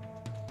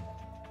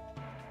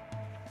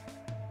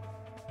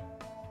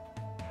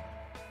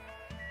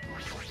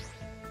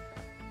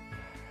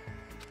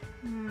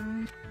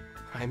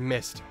 I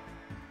missed.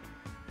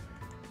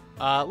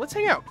 Let's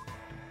hang out.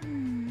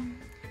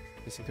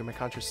 Missing through my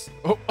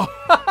oh,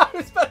 I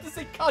was about to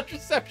say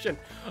contraception.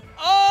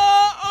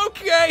 Oh,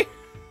 okay.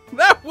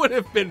 That would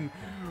have been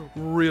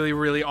really,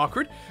 really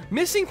awkward.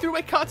 Missing through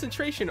my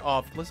concentration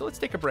off. Let's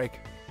take a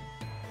break.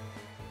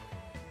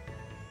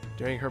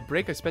 During her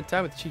break, I spent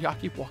time with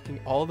Chiaki walking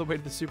all the way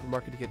to the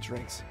supermarket to get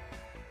drinks.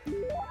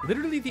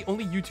 Literally the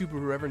only YouTuber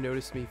who ever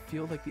noticed me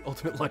feel like the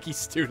ultimate lucky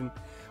student.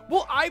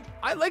 Well, I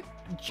like...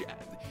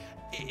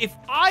 If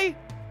I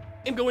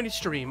am going to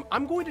stream,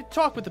 I'm going to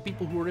talk with the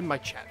people who are in my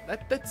chat.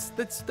 That's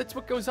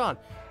what goes on.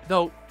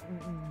 Though,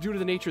 due to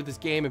the nature of this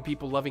game and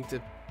people loving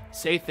to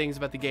say things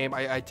about the game,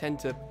 I tend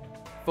to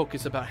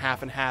focus about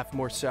half and half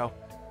more so.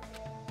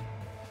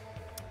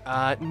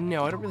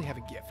 No, I don't really have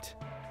a gift.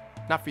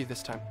 Not for you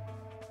this time.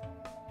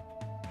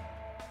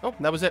 Oh,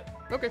 that was it.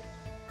 Okay.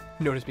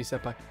 Notice me,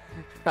 senpai.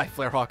 Hi,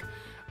 Flarehawk.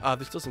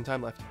 There's still some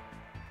time left.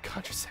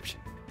 Contraception.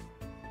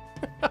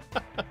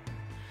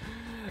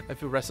 I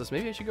feel restless.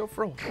 Maybe I should go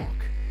for a walk.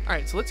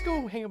 Alright, so let's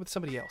go hang out with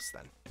somebody else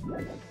then.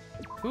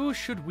 Who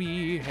should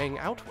we hang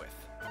out with,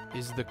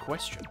 is the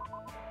question.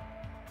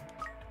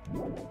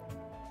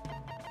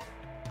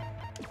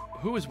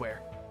 Who is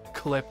where?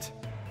 Clipped.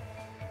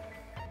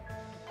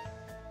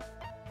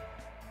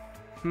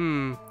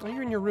 Oh,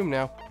 you're in your room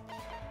now.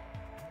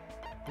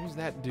 Who's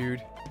that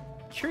dude?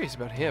 Curious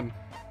about him.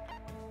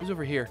 Who's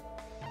over here?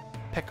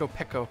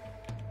 Peko.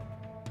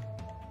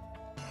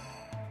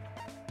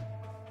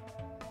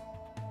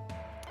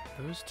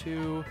 Those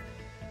two.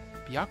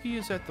 Byakuya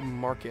is at the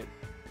market.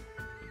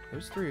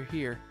 Those three are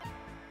here.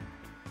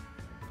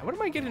 I wouldn't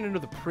mind getting into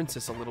the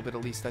princess a little bit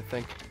at least, I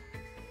think.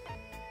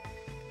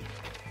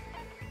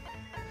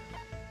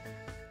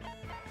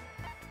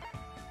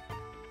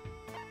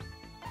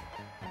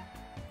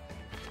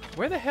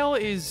 Where the hell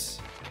is...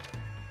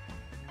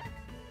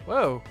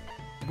 Whoa.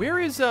 Where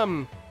is,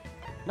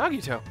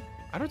 Nagito?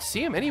 I don't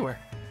see him anywhere.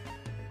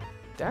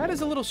 That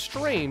is a little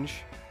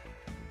strange.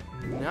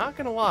 Not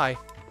gonna lie.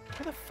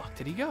 Where the fuck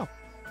did he go?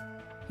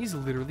 He's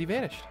literally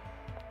vanished.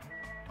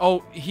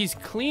 Oh, he's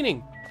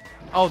cleaning.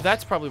 Oh,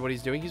 that's probably what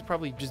he's doing. He's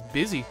probably just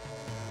busy.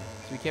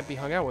 So he can't be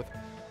hung out with.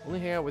 Only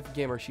hang out with the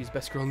gamer. She's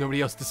best girl.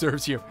 Nobody else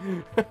deserves you.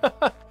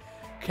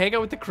 Hang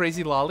out with the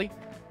crazy lolly?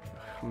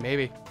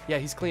 Maybe. Yeah,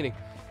 he's cleaning.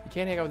 You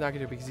can't hang out with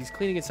Nagito because he's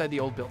cleaning inside the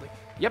old building.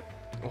 Yep.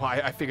 Well,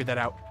 I figured that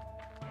out.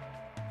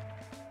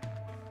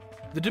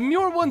 The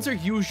demure ones are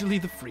usually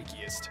the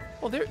freakiest.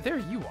 Well, there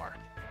you are.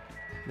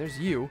 There's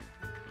you.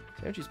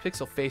 Sanji's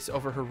pixel face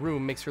over her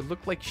room makes her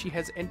look like she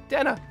has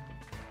antenna.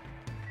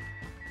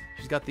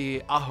 She's got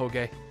the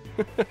ahoge.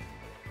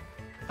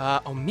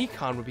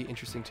 Mikon would be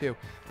interesting too.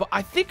 But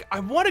I think I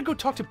want to go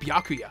talk to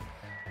Byakuya.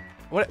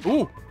 What?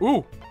 Ooh.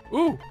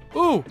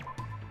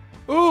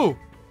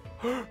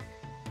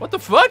 What the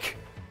fuck?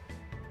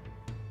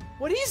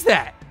 What is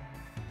that?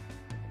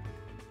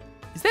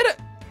 Is that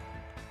a...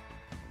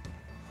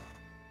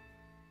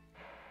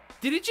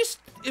 Did it just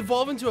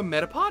evolve into a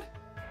metapod?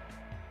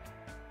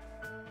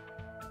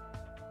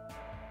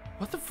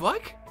 What the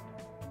fuck?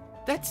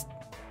 That's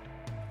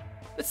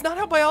not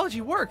how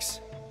biology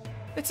works.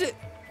 That's it.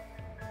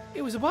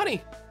 It was a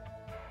bunny.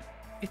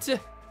 It's a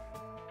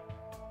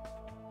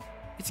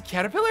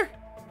caterpillar?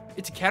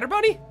 It's a catter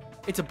bunny?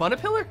 It's a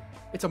bunnapillar?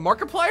 It's a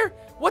Markiplier?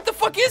 What the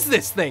fuck is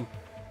this thing?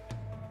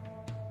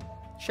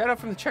 Shout out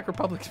from the Czech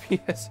Republic to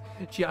PS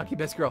Chiaki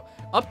best girl.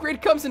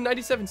 Upgrade comes in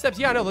 97 steps.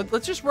 Yeah, no,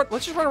 let's just run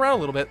around a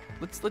little bit.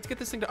 Let's get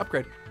this thing to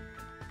upgrade.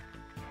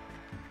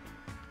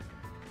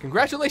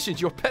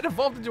 Congratulations, your pet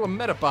evolved into a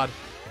metapod.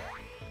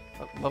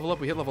 Level up,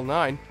 we hit level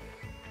 9.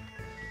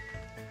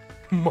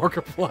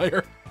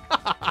 Markiplier.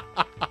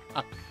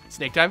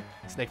 Snake time?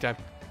 Snake time.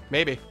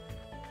 Maybe.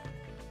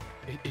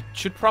 It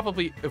should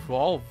probably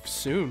evolve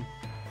soon.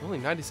 Only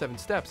 97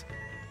 steps.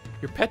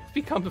 Your pet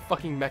becomes a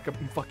fucking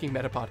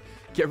metapod.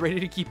 Get ready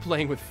to keep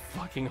playing with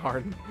fucking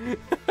Harden.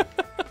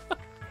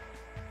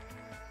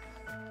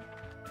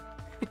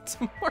 It's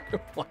a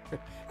Markiplier.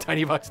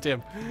 Tiny Box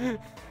Tim.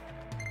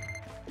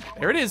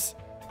 There it is.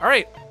 All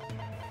right.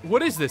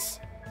 What is this?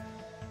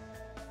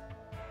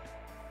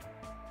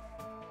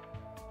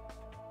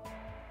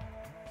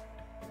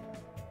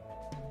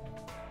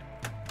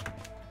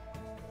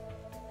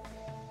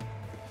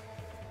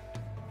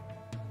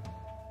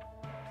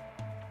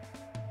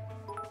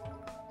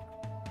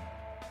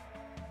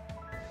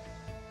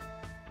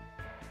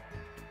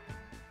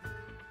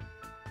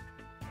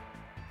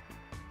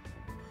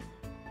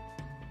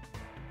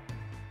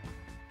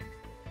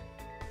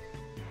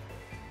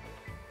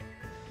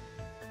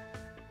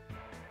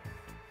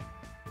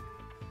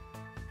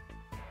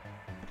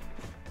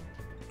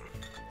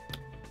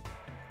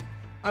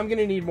 I'm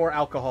gonna need more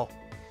alcohol.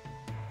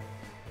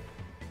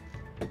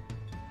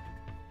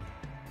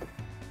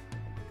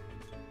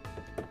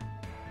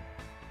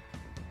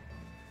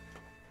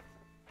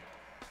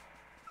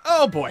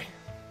 Oh boy.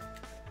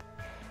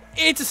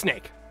 It's a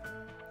snake.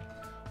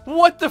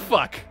 What the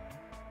fuck?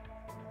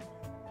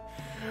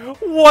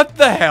 What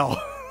the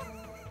hell?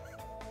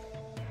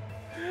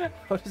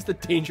 How does the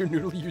danger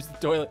noodle use the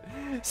toilet?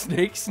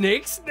 Snake,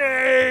 snake,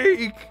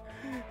 snake!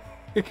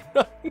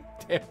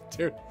 Damn,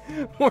 dude.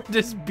 More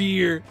just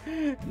beer.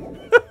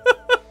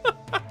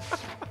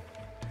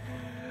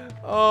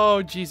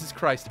 Oh, Jesus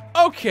Christ.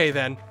 Okay,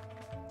 then.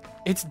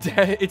 It's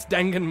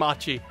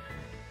Danganmachi.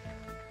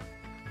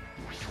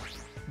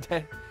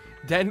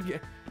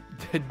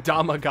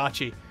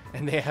 Damagachi.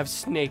 And they have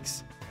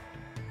snakes.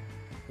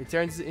 It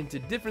turns into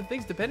different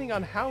things depending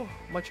on how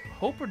much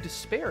hope or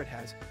despair it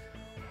has.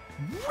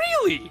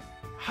 Really?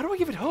 How do I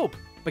give it hope?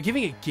 By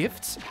giving it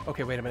gifts?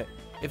 Okay, wait a minute.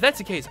 If that's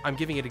the case, I'm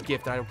giving it a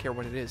gift. I don't care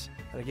what it is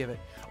that I give it.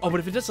 Oh, but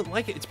if it doesn't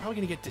like it, it's probably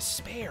going to get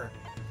despair.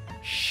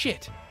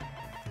 Shit.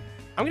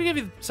 I'm going to give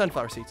you the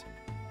sunflower seeds.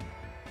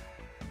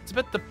 It's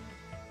about the...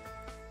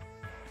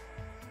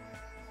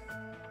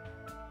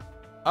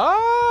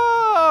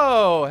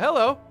 Oh,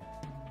 hello.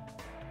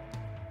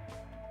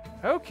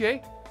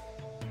 Okay.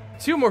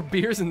 2 more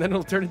beers and then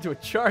it'll turn into a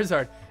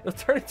Charizard. It'll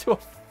turn into a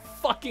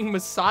fucking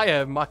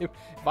Messiah if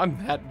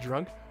I'm that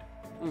drunk.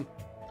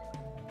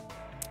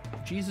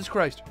 Jesus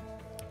Christ.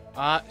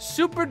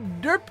 Super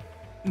Derp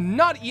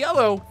Not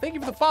Yellow. Thank you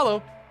for the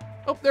follow.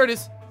 Oh, there it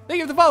is. Thank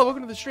you for the follow.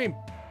 Welcome to the stream.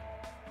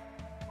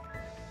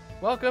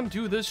 Welcome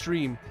to the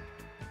stream.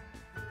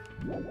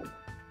 It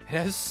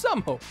has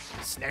some hope.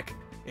 Snack.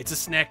 It's a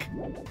snack.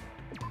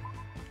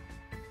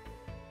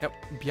 Now,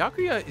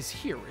 Byakuya is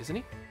here, isn't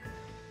he?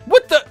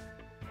 What the?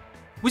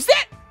 Was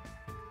that?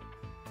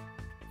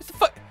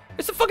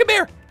 It's the fucking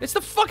bear. It's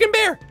the fucking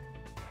bear.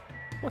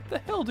 What the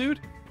hell, dude?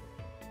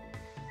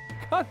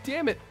 God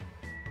damn it.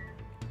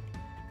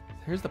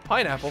 Here's the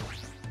pineapple.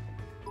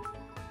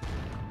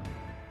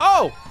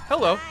 Oh,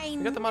 hello. I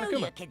We got the knew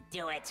Monokuma. you could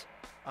do it.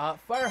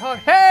 Firehawk.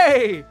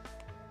 Hey!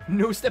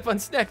 No step on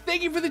snack.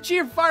 Thank you for the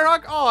cheer,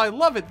 Firehawk. Oh, I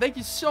love it. Thank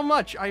you so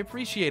much. I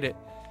appreciate it.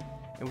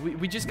 And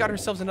we just got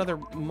ourselves another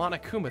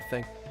Monokuma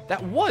thing.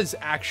 That was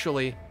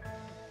actually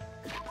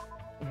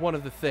one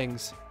of the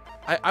things.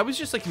 I was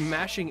just like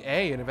mashing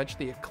A and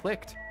eventually it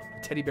clicked.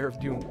 Teddy Bear of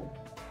Doom.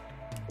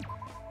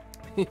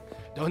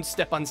 Don't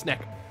step on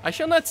Snack. I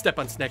shall not step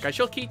on Snack. I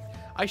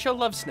shall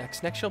love Snack.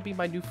 Snack shall be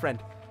my new friend.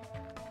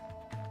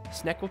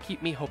 Snack will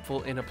keep me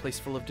hopeful in a place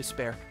full of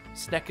despair.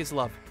 Snack is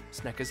love.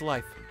 Snack is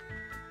life.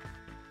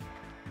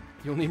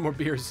 You'll need more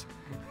beers.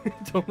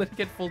 Don't let it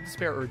get full of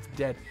despair or it's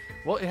dead.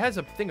 Well, it has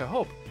a thing of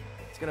hope.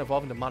 It's gonna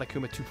evolve into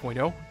Monokuma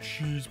 2.0.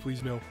 Jeez,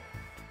 please no.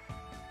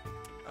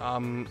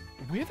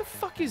 Where the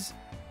fuck is...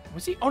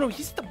 Was he? Oh no,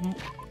 he's at the...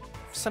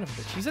 Son of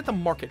a bitch. He's at the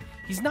market.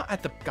 He's not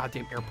at the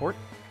goddamn airport.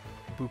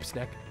 Boop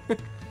Snack.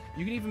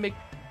 You can even make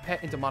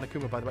Pet into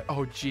Monokuma, by the way.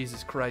 Oh,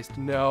 Jesus Christ,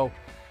 no.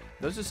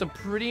 Those are some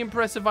pretty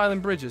impressive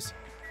island bridges.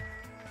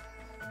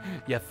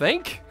 You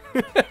think?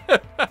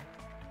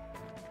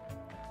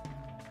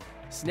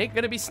 Snake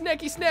gonna be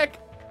snacky snack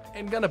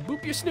and gonna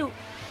boop your snoot.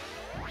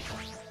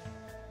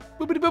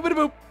 Boopity boopity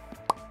boop.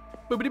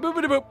 Boopity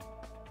boopity boop.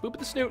 Boop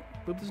the snoot.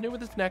 Boop the snoot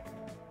with its neck.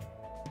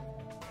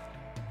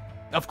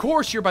 Of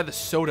course you're by the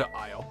soda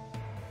aisle.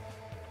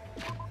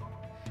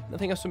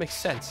 Nothing else would make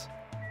sense.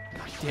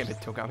 God damn it,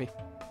 Togami.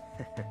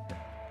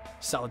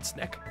 Solid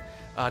snack.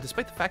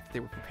 Despite the fact that they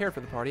were prepared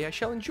for the party, I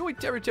shall enjoy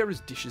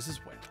Terra's dishes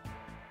as well.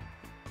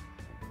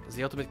 Does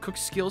the ultimate cook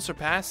skill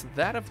surpass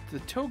that of the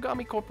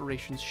Togami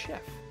Corporation's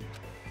chef?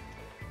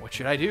 What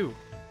should I do?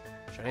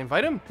 Should I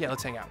invite him? Yeah,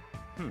 let's hang out.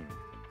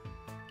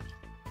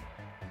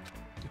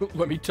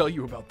 Let me tell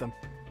you about them.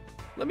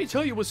 Let me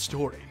tell you a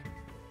story.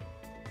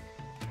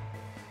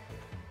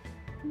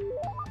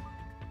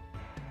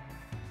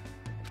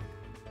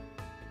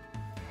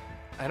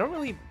 I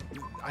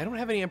don't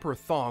have any Emperor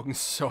Thongs,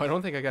 so I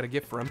don't think I got a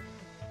gift for him.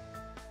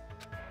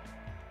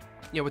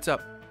 Yeah, what's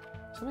up?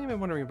 Something I've been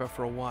wondering about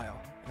for a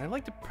while, and I'd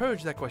like to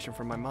purge that question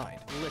from my mind.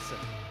 Listen,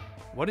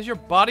 what is your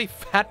body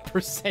fat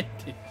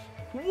percentage?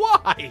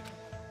 Why?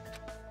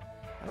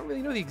 I don't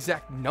really know the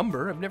exact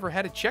number. I've never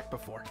had it checked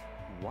before.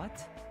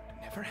 What?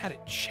 Never had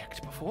it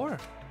checked before?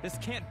 This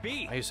can't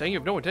be. Are you saying you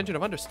have no intention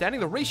of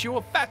understanding the ratio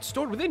of fat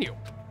stored within you?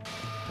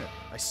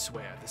 I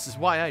swear, this is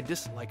why I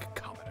dislike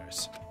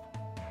commoners.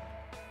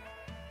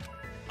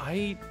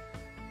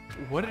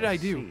 What did I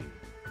do? See.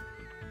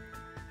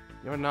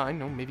 You're a 9,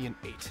 no, maybe an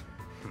 8.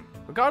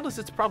 Regardless,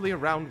 it's probably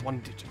around 1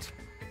 digit.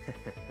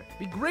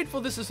 Be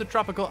grateful this is a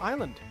tropical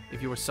island.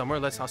 If you were somewhere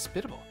less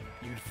hospitable,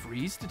 you'd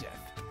freeze to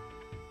death.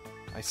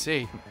 I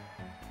see.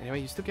 Anyway,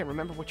 you still can't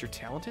remember what your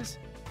talent is?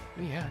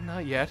 Yeah,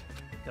 not yet.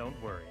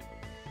 Don't worry.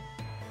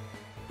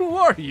 Who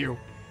are you?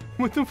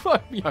 What the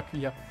fuck,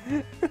 Byakuya?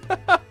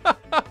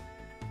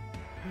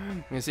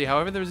 You see,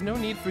 however, there's no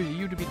need for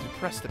you to be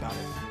depressed about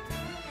it.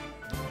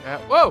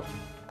 Whoa!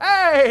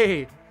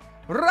 Hey!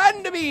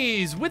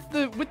 Randomies with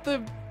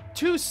the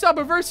 2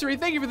 sub-anniversary.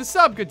 Thank you for the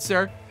sub, good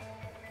sir.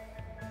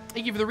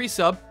 Thank you for the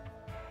resub,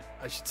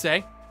 I should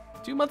say.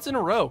 2 months in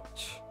a row.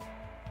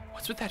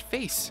 What's with that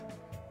face?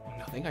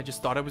 Nothing. I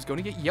just thought I was going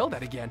to get yelled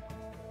at again.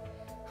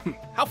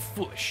 How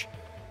foolish.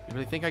 You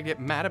really think I'd get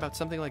mad about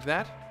something like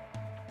that?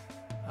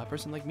 A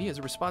person like me has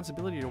a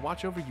responsibility to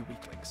watch over you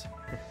weaklings.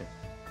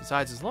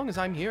 Besides, as long as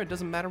I'm here, it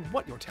doesn't matter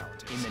what your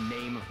talent is. In the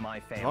name of my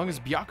family. As long as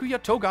Byakuya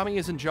Togami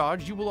is in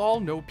charge, you will all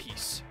know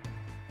peace.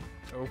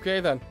 Okay,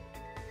 then.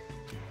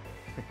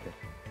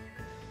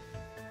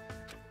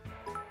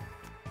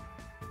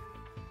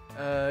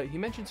 He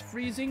mentions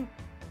freezing.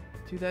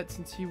 Do that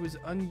since he was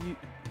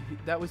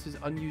that was his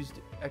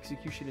unused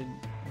execution in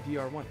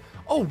DR1.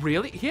 Oh,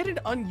 really? He had an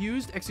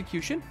unused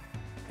execution?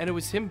 And it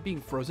was him being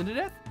frozen to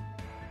death?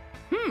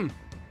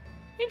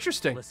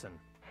 Interesting. Listen.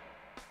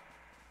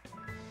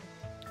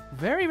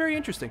 Very, very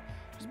interesting.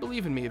 Just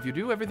believe in me. If you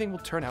do, everything will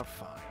turn out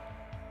fine.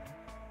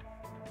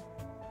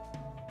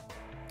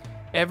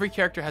 Every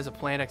character has a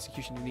planned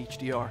execution in each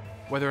DR,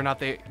 whether or not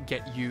they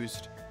get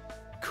used.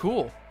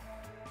 Cool.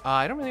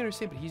 I don't really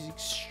understand, but he's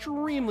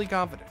extremely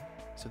confident.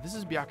 So this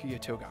is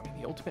Byakuya Togami,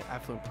 the ultimate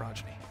affluent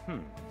progeny.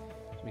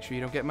 Just make sure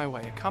you don't get in my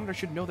way. A commoner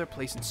should know their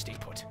place and stay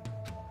put.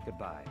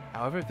 Goodbye.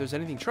 However, if there's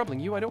anything troubling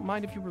you, I don't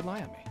mind if you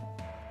rely on me.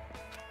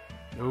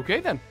 Okay,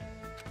 then.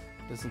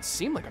 Doesn't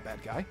seem like a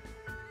bad guy.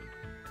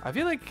 I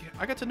feel like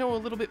I got to know a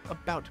little bit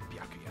about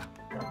Byakuya.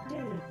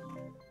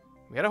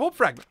 We got a hope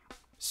fragment.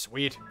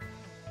 Sweet.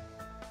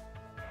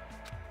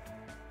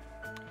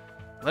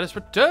 Let us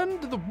return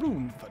to the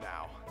room for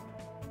now.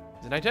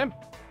 Is it nighttime?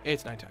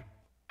 It's nighttime.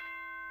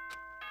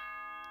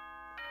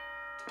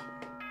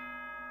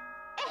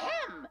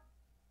 Ahem!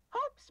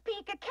 Hope's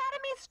Peak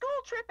Academy School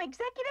Trip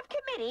Executive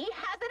Committee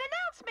has an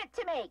announcement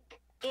to make.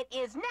 It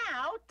is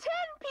now 10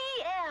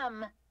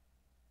 p.m.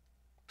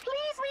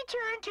 Please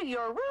return to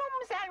your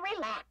rooms and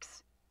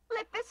relax.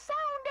 Let the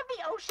sound of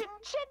the ocean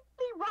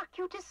gently rock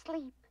you to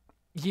sleep.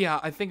 Yeah,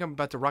 I think I'm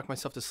about to rock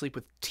myself to sleep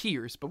with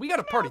tears, but we got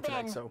a party Now then,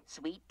 tonight, so...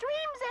 Sweet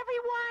dreams,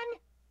 everyone.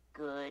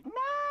 Good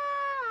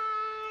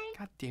night.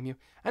 God damn you.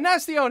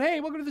 Anastion, hey,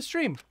 welcome to the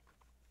stream.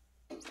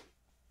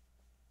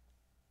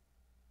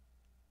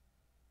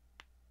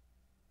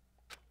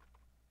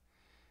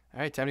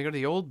 Alright, time to go to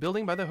the old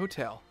building by the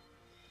hotel.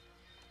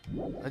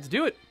 Let's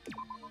do it.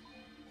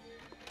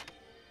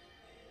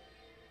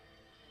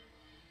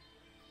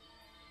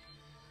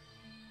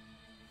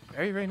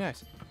 Very, very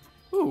nice.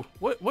 Ooh,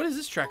 what is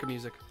this track of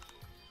music?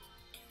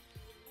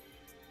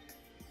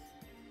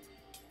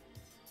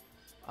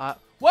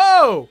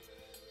 Whoa!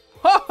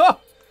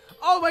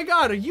 Oh my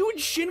god, are you and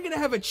Shin gonna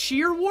have a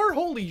cheer war?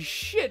 Holy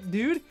shit,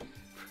 dude.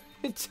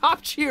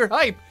 Top cheer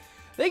hype.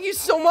 Thank you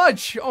so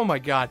much. Oh my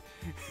god.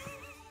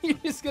 You're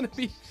just gonna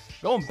be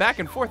going back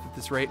and forth at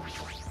this rate.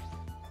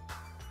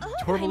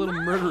 Adorable little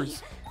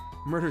murderers.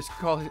 Murderers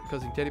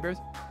causing teddy bears.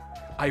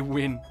 I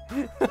win.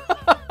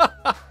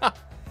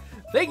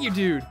 Thank you,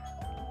 dude.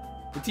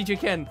 The TJ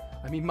Ken.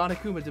 I mean,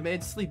 Monokuma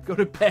demands sleep. Go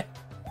to bed.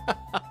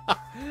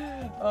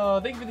 Oh,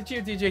 thank you for the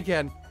cheer, TJ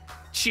Ken.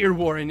 Cheer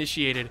war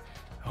initiated.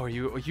 Oh, are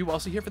you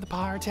also here for the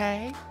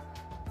party?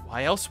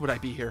 Why else would I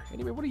be here?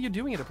 Anyway, what are you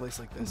doing at a place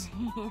like this?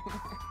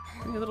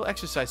 I need a little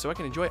exercise so I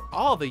can enjoy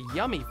all the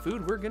yummy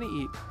food we're gonna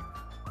eat.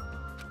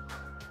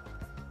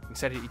 I'm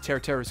excited to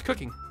eat Terra's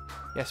cooking.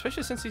 Yeah,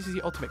 especially since he's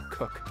the ultimate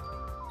cook.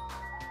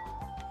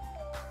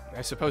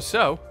 I suppose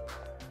so.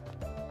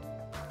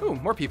 Ooh,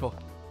 more people.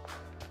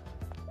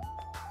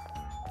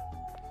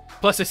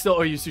 Plus, I still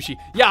owe you sushi.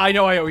 Yeah, I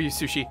know I owe you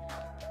sushi.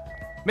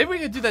 Maybe we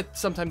could do that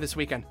sometime this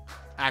weekend.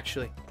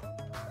 Actually,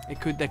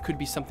 that could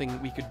be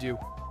something we could do.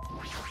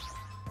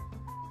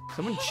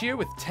 Someone cheer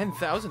with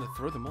 10,000 to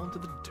throw them all into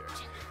the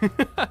dirt.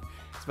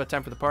 It's about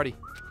time for the party.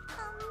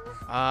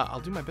 I'll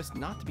do my best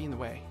not to be in the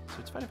way, so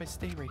it's fine if I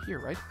stay right here,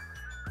 right?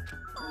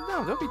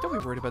 No, don't be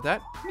worried about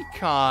that.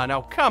 Mikan,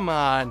 oh come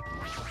on,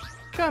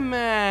 come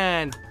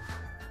on.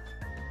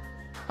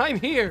 I'm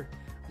here.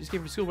 Just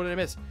came from school. What did I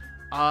miss?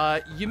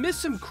 You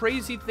missed some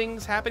crazy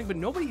things happening, but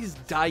nobody has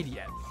died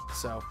yet.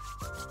 So,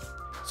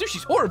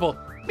 sushi's horrible.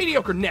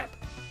 Mediocre nep.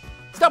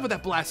 Stop with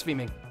that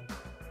blaspheming.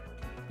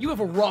 You have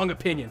a wrong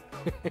opinion.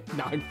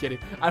 No, I'm kidding.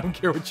 I don't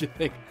care what you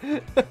think.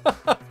 You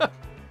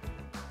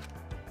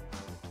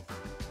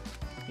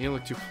don't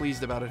look too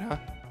pleased about it, huh?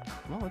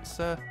 Well, let's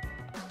go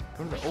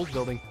to the old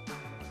building.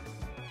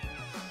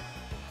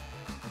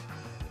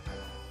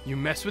 You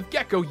mess with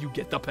Gecko, you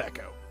get the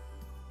Pecco.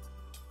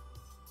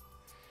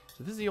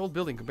 So this is the old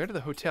building. Compared to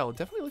the hotel, it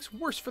definitely looks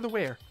worse for the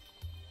wear.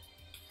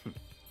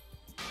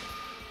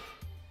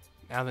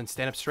 Now then,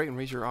 stand up straight and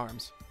raise your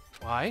arms.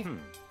 Why?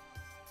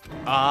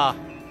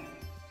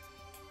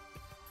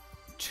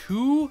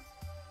 To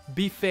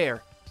be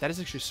fair, that is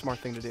actually a smart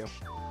thing to do.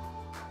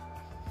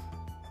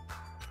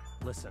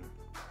 Listen.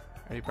 I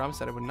already promised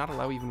that I would not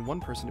allow even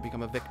one person to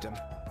become a victim.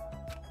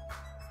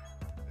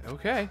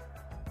 Okay.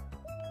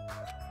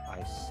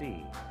 I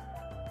see.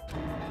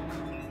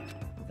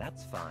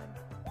 That's fine.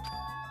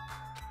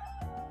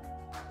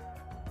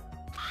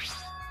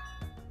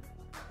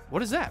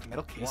 What is that?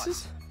 Metal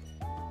cases?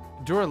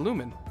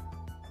 Duralumin.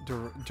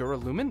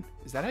 Duralumin?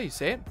 Is that how you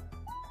say it?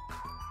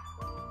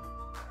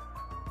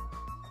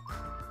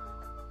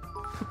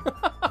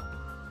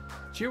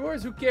 Cheer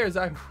Wars? Who cares?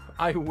 I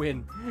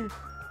win.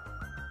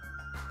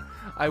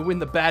 I win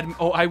the bad.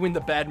 Oh, I win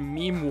the bad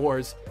meme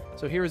wars.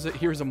 So here's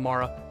a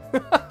Mara.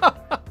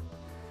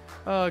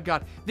 Oh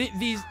God,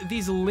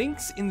 these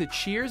links in the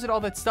cheers and all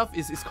that stuff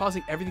is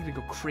causing everything to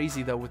go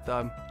crazy though with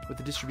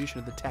the distribution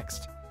of the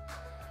text.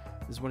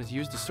 This one is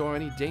used to store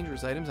any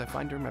dangerous items I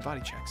find during my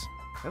body checks.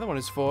 The other one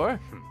is for,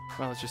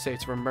 well, let's just say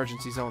it's for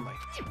emergencies only.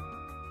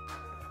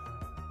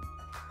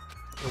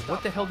 Well,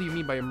 what the hell do you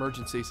mean by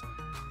emergencies?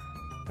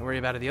 Don't worry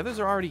about it. The others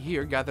are already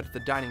here, gathered at the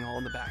dining hall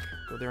in the back.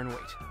 Go there and wait.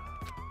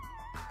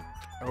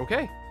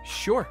 Okay,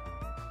 sure.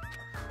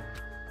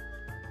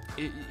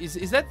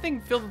 Is that thing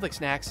filled with like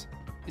snacks?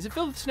 Is it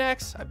filled with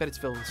snacks? I bet it's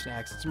filled with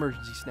snacks. It's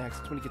emergency snacks.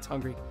 It's when he gets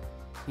hungry.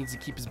 He needs to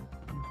keep his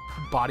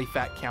body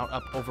fat count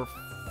up over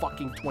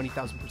fucking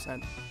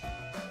 20,000%.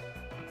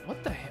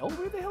 What the hell?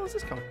 Where the hell is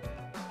this coming?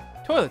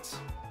 Toilets.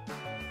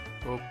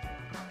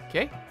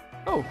 Okay.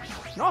 Oh,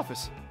 an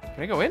office.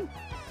 Can I go in?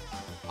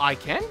 I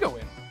can go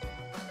in.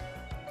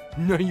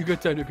 No, you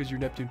got time because you're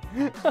Neptune.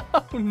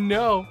 Oh,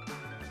 no.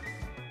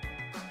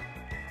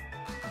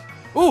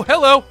 Oh,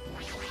 hello.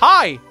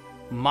 Hi,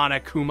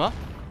 Monokuma.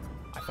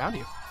 I found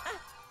you.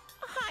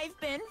 I've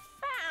been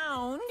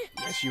found.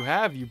 Yes, you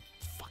have, you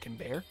fucking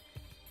bear.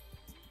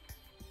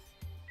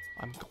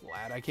 I'm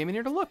glad I came in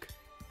here to look.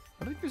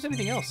 I don't think there's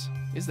anything else,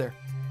 is there?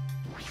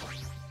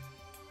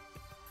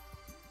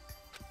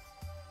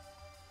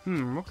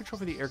 Remote control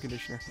for the air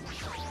conditioner.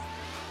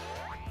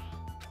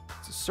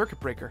 It's a circuit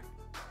breaker.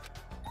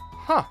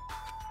 Huh.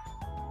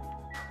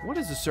 What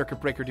is the circuit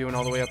breaker doing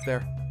all the way up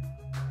there?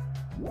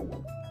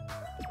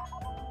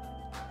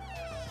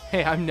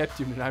 Hey, I'm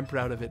Neptune and I'm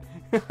proud of it.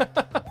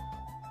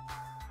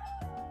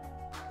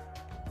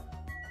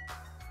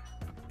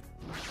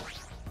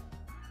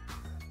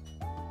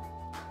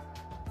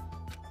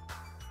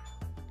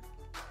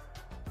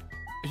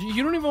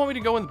 You don't even want me to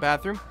go in the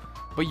bathroom,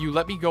 but you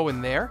let me go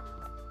in there?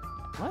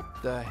 What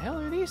the hell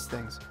are these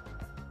things?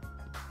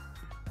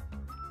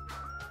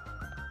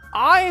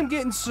 I am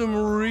getting some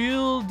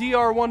real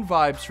DR1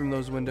 vibes from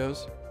those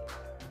windows.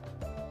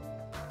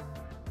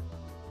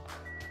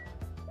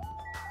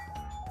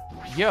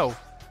 Yo,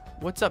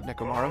 what's up,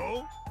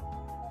 Nekomaru?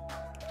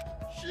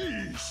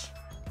 Sheesh.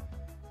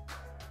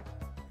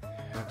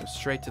 I'll go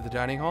straight to the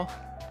dining hall.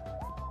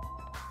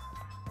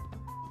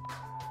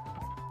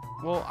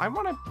 Well, I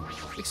want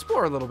to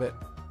explore a little bit.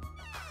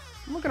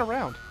 I'm looking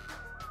around.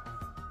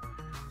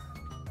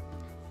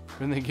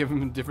 Couldn't they give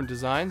them different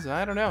designs?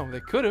 I don't know. They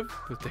could have,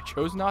 but they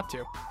chose not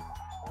to.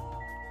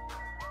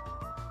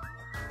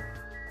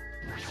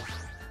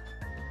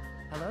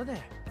 Hello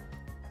there.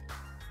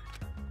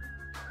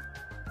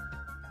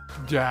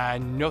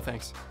 No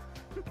thanks.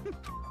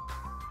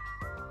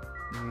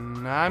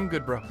 I'm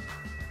good, bro.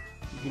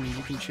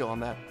 You can chill on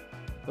that.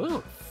 Those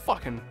look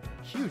fucking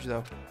huge,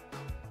 though.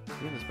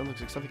 Man, this one looks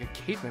like something a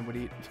caveman would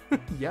eat.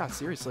 Yeah,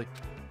 seriously.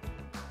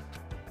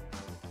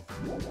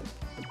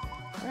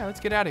 Alright, let's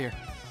get out of here.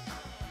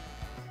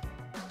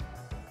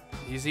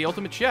 He's the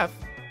ultimate chef.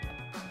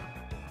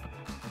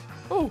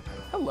 Oh,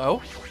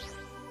 hello.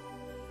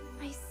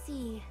 I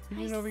see. What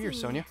are you doing over here,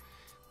 Sonia?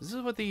 This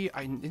is what the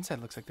inside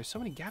looks like. There's so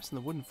many gaps in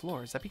the wooden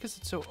floor. Is that because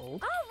it's so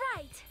old? All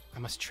right. I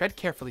must tread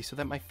carefully so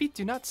that my feet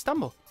do not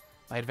stumble.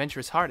 My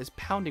adventurous heart is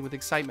pounding with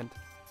excitement.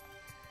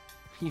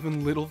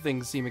 Even little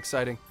things seem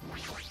exciting.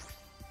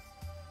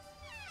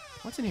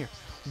 What's in here?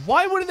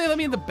 Why wouldn't they let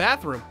me in the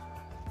bathroom?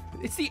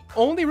 It's the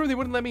only room they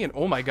wouldn't let me in.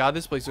 Oh my god,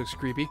 this place looks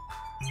creepy.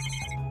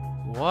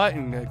 What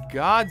in the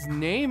God's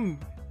name?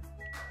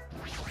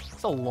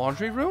 It's a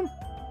laundry room?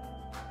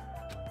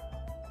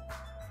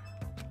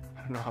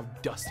 I don't know how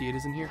dusty it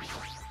is in here.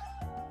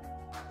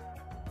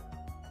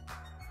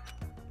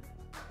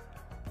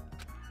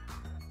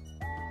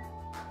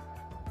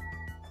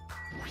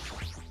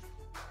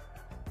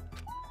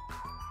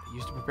 They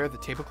used to prepare the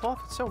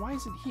tablecloth? So why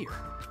is it here?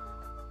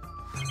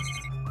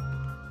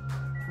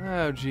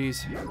 Oh,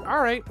 jeez.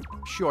 All right,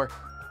 sure.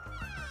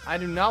 I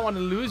do not want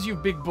to lose you,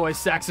 big boy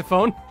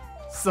saxophone.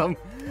 Some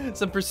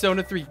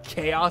Persona 3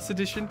 Chaos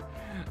Edition.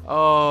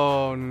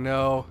 Oh,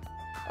 no.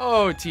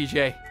 Oh,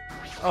 TJ.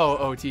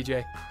 Oh,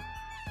 TJ.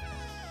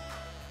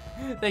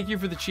 Thank you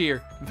for the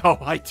cheer. Oh,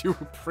 I do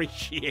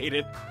appreciate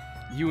it.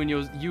 You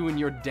and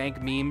your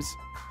dank memes.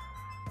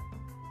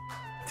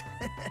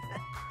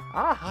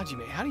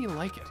 Hajime, how do you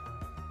like it?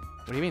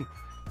 What do you mean?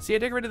 See, I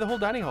decorated the whole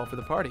dining hall for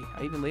the party.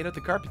 I even laid out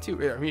the carpet,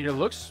 too. I mean, it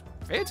looks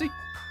fancy.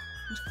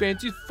 It's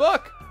fancy as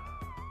fuck.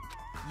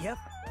 Yep.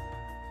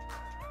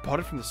 Bought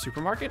it from the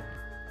supermarket?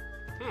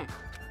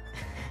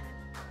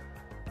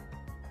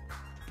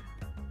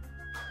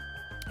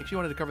 Actually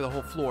wanted to cover the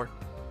whole floor,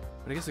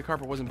 but I guess the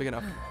carpet wasn't big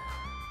enough.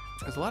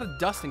 There's a lot of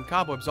dust and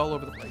cobwebs all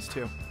over the place,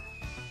 too.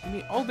 I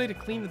mean, all day to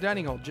clean the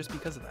dining hall just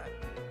because of that.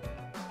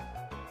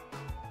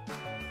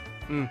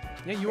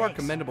 Yeah, you are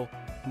commendable,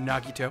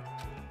 Nagito.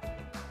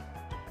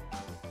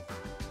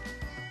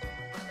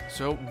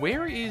 So,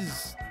 when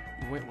is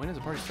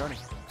the party starting?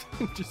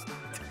 Just,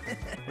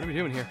 what are we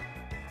doing here?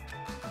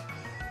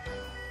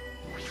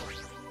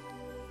 Gross.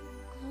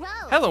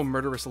 Hello,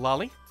 murderous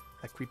lolly.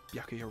 That creep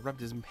Byakuya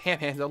rubbed his ham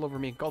hands all over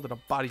me and called it a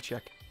body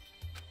check.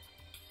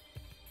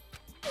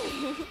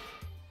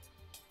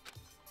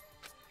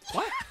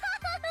 What?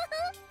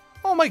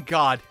 Oh my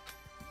god.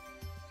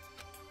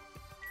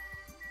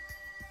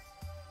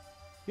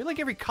 You're like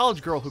every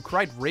college girl who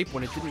cried rape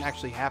when it didn't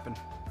actually happen.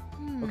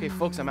 Okay,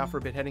 folks, I'm out for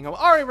a bit, heading home.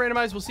 All right,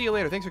 Randomized, we'll see you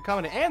later. Thanks for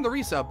coming and the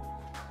resub.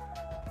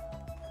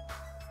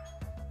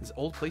 This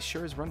old place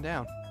sure is run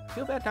down. I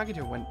feel bad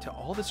Nagito went to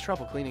all this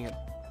trouble cleaning it.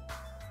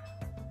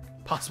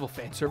 Possible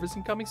fan service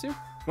incoming soon?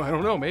 Well, I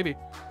don't know, maybe.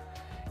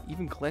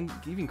 Even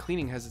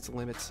cleaning has its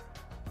limits.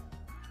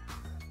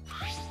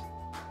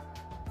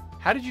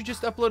 How did you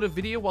just upload a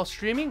video while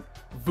streaming?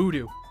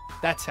 Voodoo.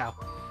 That's how.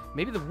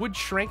 Maybe the wood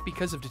shrank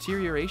because of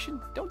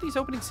deterioration? Don't these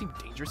openings seem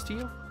dangerous to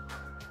you?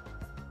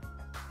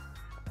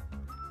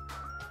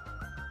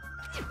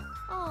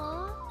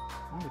 Aww.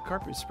 Well, the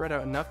carpet is spread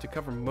out enough to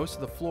cover most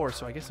of the floor,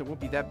 so I guess it won't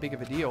be that big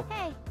of a deal.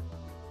 Hey.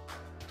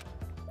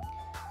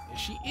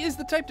 She is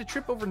the type to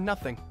trip over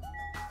nothing.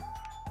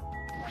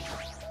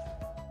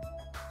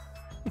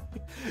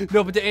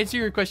 No, but to answer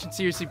your question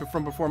seriously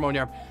from before,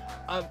 Monyarm,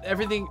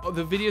 everything,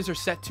 the videos are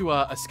set to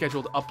a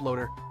scheduled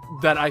uploader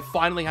that I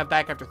finally have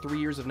back after 3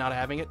 years of not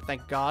having it.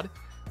 Thank God.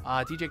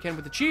 DJ Ken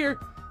with the cheer.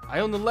 I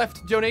own the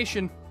left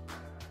donation.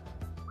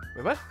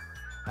 Wait, what?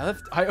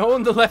 I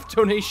own the left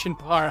donation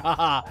bar.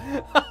 Haha.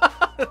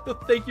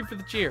 Thank you for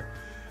the cheer.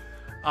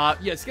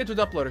 Yeah, scheduled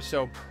uploader.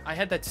 So I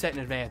had that set in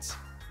advance.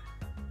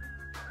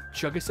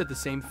 Chugga said the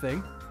same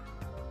thing.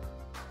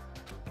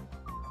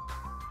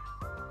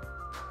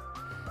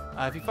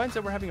 If he finds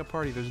out we're having a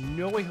party, there's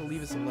no way he'll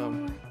leave us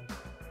alone.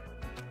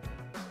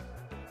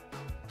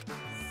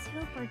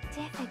 Super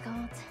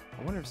difficult.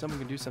 I wonder if someone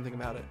can do something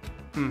about it.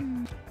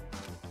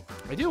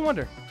 I do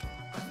wonder.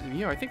 You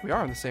know, I think we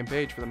are on the same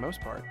page for the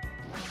most part.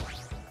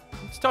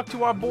 Let's talk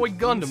to our boy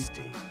Gundam.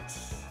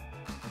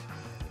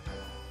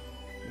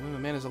 Well, the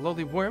man is a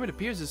lowly worm. It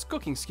appears his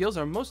cooking skills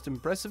are most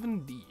impressive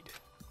indeed.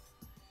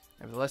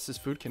 Nevertheless, this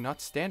food cannot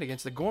stand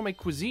against the gourmet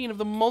cuisine of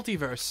the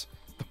multiverse.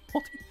 The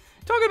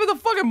talking about the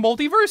fucking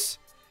multiverse?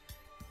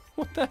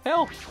 What the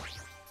hell?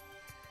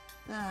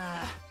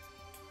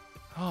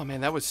 Oh man,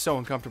 that was so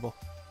uncomfortable.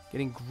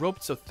 Getting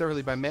groped so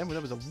thoroughly by men,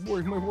 that was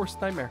my worst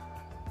nightmare.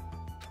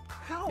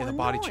 How Yeah, the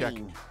body check.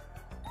 annoying.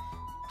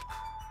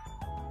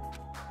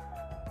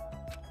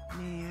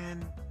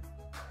 Man.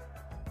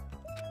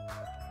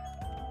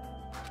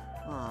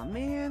 Aw,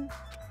 man.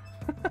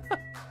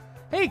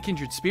 Hey,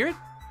 kindred spirit.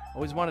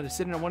 Always wanted to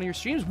sit in on one of your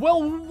streams.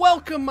 Well,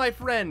 welcome, my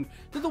friend,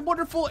 to the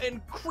wonderful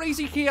and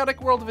crazy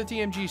chaotic world of a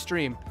TMG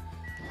stream.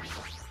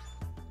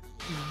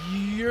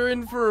 You're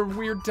in for a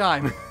weird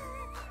time.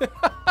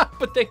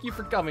 But thank you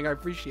for coming. I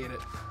appreciate it.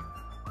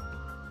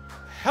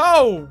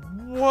 Oh,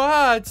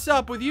 what's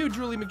up with you,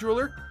 Julie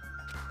McDruller?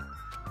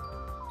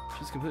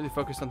 She's completely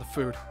focused on the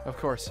food, of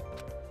course.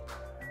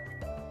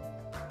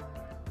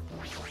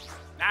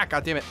 Ah,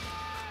 goddammit.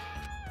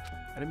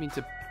 I didn't mean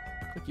to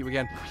click you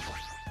again.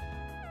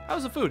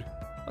 How's the food?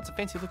 Lots of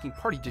fancy looking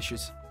party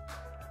dishes.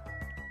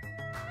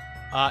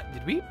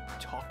 Did we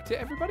talk to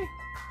everybody?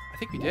 I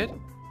think we did.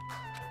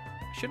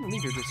 I shouldn't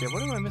leave here just yet.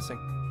 What am I missing?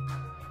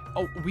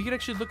 Oh, we could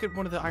actually look at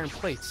one of the iron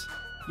plates.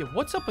 Yeah,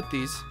 what's up with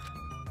these?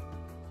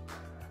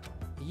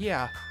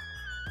 Yeah.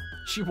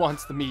 She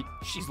wants the meat.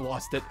 She's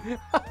lost it.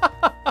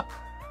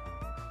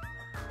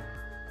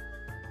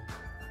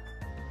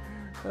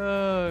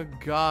 Oh,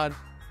 God.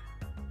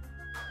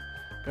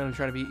 Gonna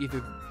try to be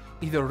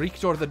either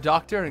Richter the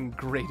doctor, and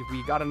great,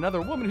 we got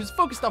another woman who's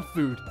focused on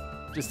food.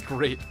 Just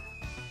great.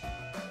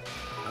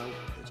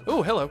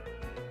 Oh, hello.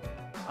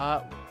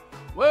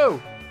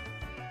 Whoa.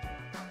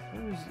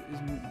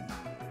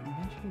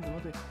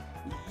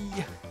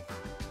 Yeah.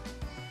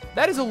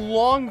 That is a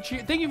long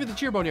cheer. Thank you for the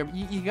cheer, Bone.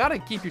 You gotta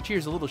keep your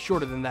cheers a little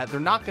shorter than that. They're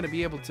not gonna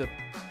be able to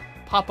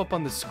pop up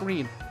on the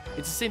screen.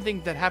 It's the same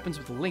thing that happens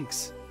with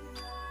links.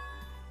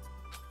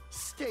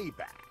 Stay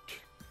back.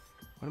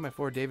 One of my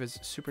four Davis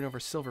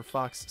Supernova Silver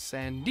Fox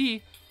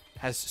Sandy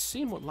has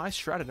seen what lies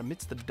shrouded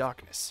amidst the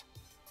darkness.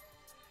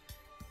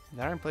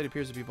 The iron plate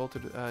appears to be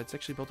bolted. It's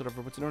actually bolted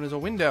over what's known as a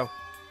window.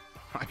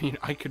 I mean,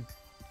 I could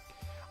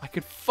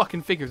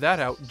fucking figure that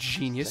out,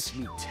 genius.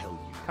 Let me tell you.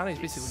 Kane is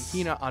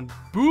basically Hina on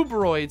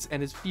boobroids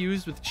and is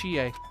fused with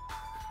Chie.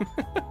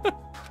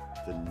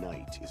 The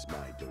night is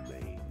my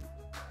domain.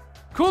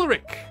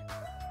 Coolrick!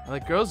 I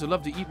like girls who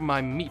love to eat my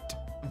meat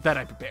that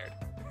I prepared.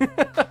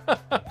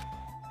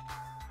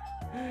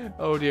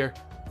 Oh dear.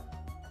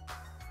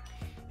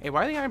 Hey,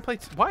 why are the iron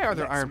plates? Why are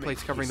there iron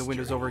plates covering the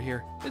windows over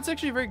here? It's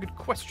actually a very good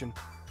question.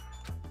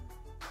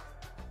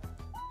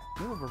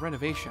 More of a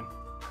renovation.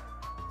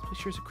 This place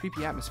sure is a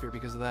creepy atmosphere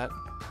because of that.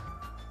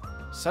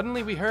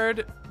 Suddenly we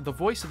heard the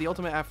voice of the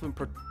ultimate affluent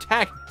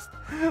protagonist.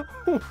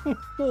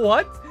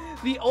 What?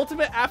 The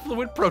ultimate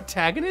affluent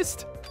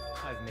protagonist?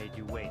 I've made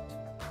you wait.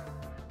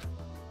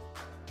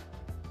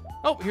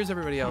 Oh, here's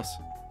everybody else.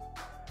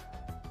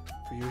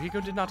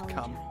 Fuyuhiko did not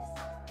come.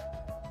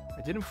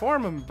 I did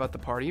inform him about the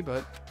party,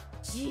 but...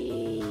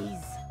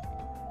 Jeez.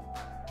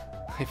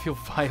 I feel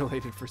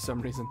violated for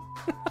some reason.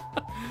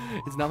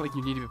 It's not like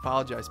you need to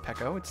apologize,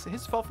 Pecco. It's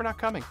his fault for not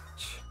coming.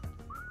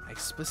 I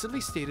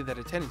explicitly stated that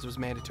attendance was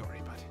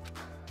mandatory, but...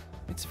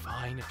 It's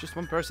fine. If just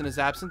one person is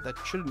absent, that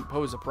shouldn't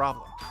pose a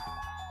problem.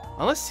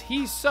 Unless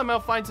he somehow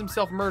finds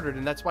himself murdered,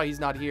 and that's why he's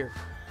not here.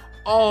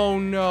 Oh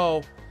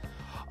no.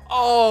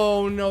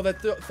 Oh no,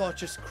 that thought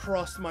just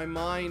crossed my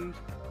mind.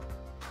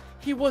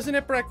 He wasn't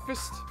at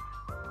breakfast.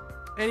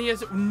 And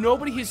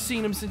nobody has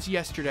seen him since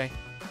yesterday.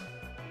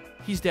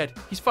 He's dead.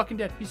 He's fucking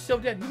dead. He's so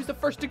dead. He was the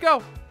first to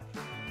go.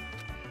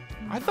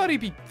 I thought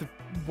he'd be the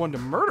one to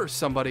murder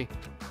somebody.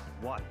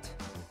 What?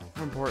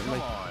 More importantly.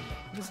 Come on.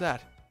 What is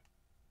that?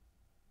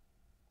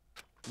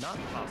 Not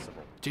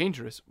possible.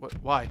 Dangerous? What?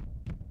 Why?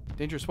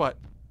 Dangerous what?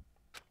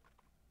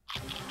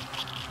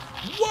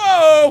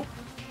 Whoa!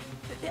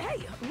 Hey,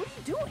 what are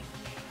you doing?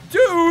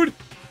 Dude!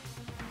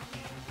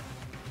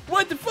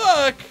 What the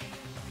fuck?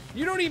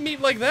 You don't eat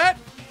meat like that?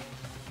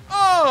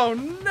 Oh,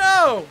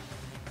 no!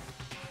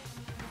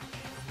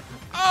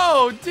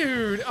 Oh,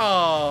 dude!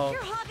 Oh.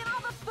 You're hogging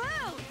all the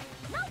food!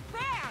 No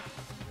fair!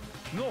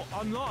 No,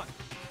 I'm not.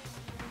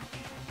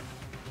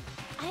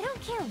 I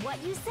don't care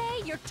what you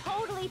say, you're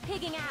totally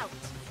pigging out.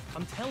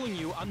 I'm telling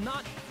you, I'm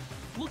not.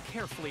 Look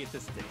carefully at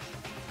this dish.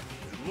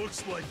 It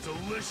looks like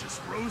delicious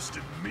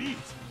roasted meat.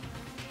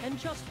 And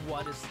just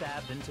what is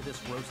stabbed into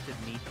this roasted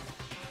meat?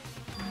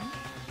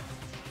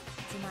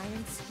 It's an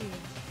iron skewer.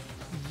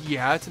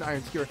 Yeah, it's an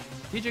iron skewer.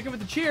 DJ, give it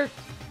the cheer.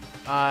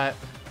 I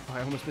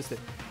almost missed it.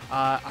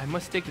 I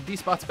must take the D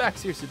spots back.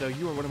 Seriously, though,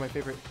 you are one of my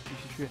favorite.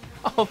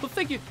 Oh, well,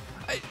 thank you.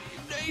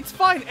 It's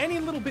fine. Any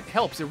little bit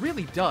helps. It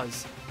really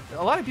does.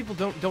 A lot of people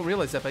don't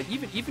realize that, but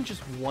even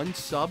just one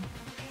sub,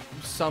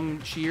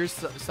 some cheers,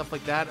 stuff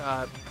like that,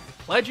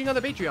 pledging on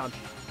the Patreon,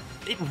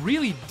 it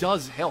really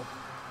does help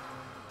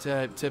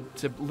to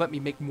let me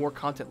make more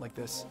content like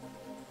this.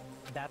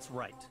 That's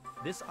right.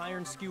 This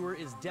iron skewer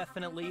is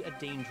definitely a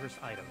dangerous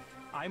item.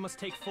 I must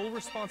take full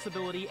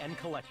responsibility and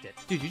collect it.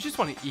 Dude, you just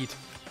want to eat.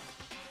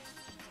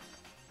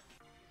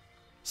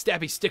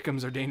 Stabby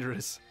stickums are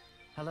dangerous.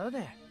 Hello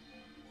there.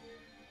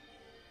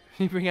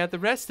 You bring out the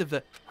rest of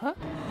the... Huh?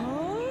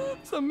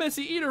 Some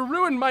messy eater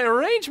ruined my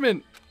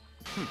arrangement.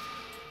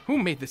 Who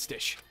made this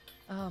dish?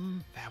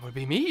 That would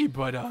be me,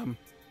 but,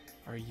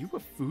 are you a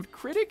food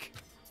critic?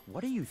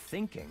 What are you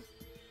thinking?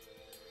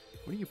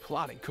 What are you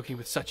plotting, cooking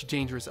with such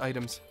dangerous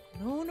items?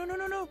 No.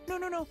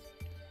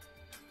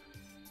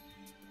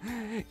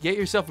 Get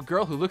yourself a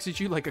girl who looks at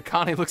you like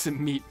Akane looks at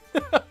meat.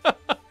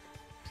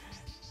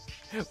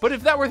 But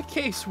if that were the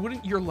case,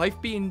 wouldn't your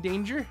life be in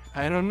danger?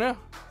 I don't know.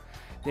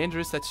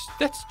 Dangerous, that's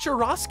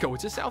churrasco.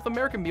 It's a South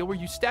American meal where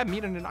you stab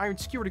meat in an iron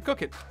skewer to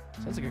cook it.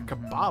 Sounds like a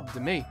kebab to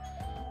me.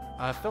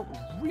 Felt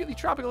really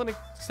tropical and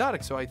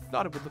exotic, so I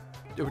thought it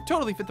would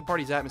totally fit the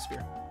party's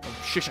atmosphere.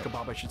 Or shish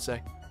kebab, I should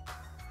say.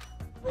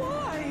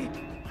 Why?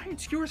 Iron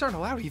skewers aren't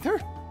allowed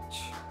either.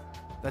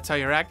 That's how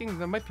you're acting?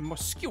 There might be more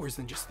skewers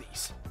than just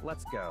these.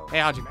 Let's go. Hey,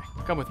 Hajime,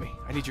 come with me.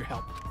 I need your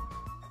help.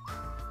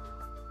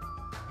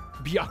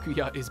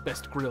 Byakuya is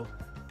best grill.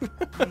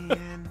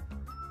 Man.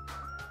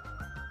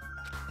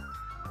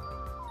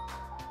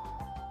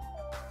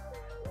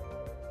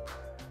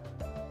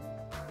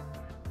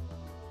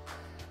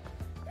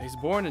 He's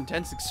born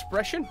intense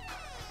expression.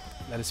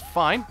 That is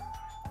fine.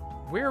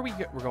 Where are we?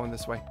 We're going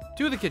this way.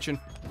 To the kitchen.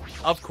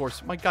 Of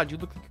course. My God, you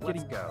look like you're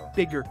Let's getting go.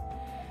 bigger.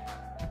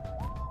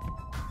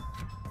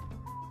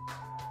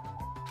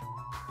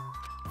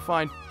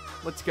 Fine.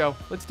 Let's go.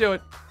 Let's do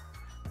it.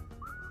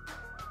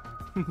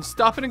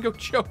 Stop it and go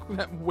choke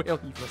that whale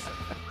you listen.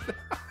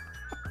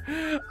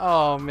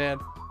 Oh, man.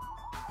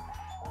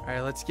 All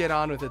right, let's get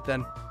on with it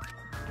then.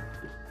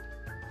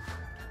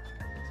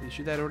 So you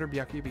issue that order,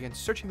 Byakuya began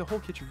searching the whole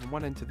kitchen from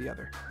one end to the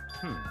other.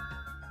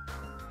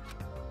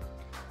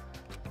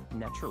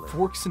 Naturally.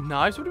 Forks and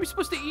knives? What are we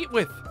supposed to eat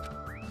with?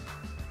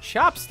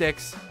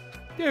 Chopsticks?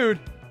 Dude,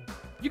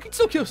 you can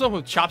still kill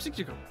someone with chopsticks.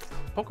 You can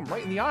poke them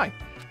right in the eye.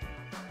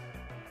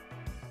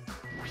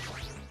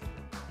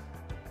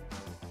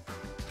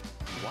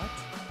 What?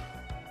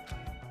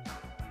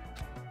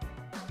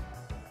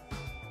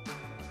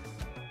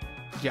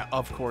 Yeah,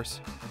 of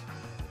course.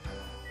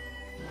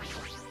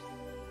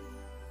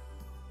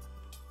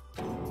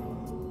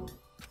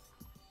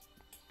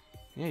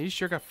 Yeah, you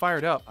sure got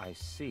fired up. I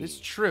see. It's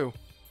true.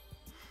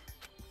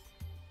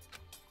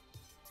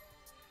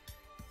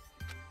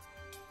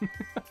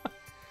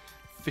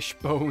 Fish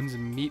bones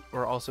and meat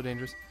are also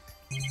dangerous.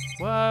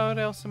 What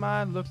else am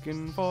I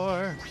looking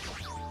for?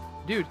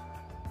 Dude,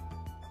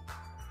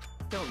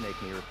 Don't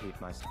make me repeat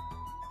myself.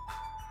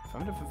 if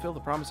I'm to fulfill the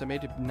promise I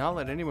made to not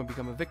let anyone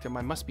become a victim,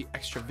 I must be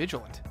extra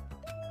vigilant.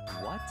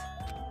 What?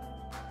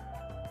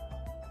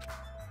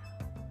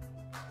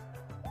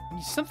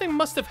 Something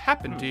must have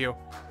happened to you.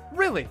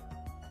 Really?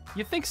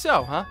 You think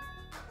so, huh?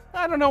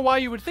 I don't know why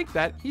you would think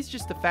that. He's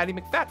just a Fatty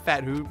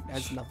McFat who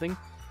has nothing.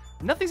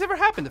 Nothing's ever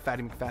happened to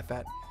Fatty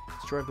McFat.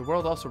 Destroyer of the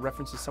World also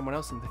references someone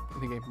else in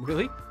the game.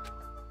 Really?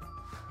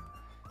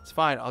 It's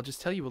fine. I'll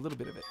just tell you a little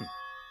bit of it. Can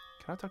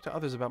I talk to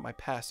others about my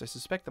past? I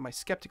suspect that my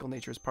skeptical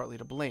nature is partly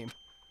to blame.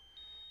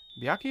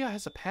 Byakuya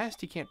has a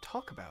past he can't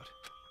talk about.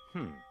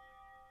 It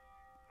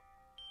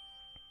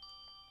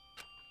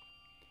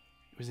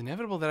was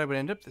inevitable that I would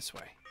end up this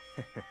way.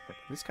 In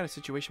this kind of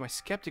situation, my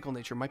skeptical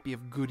nature might be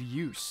of good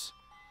use.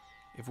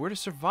 If we're to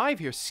survive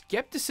here,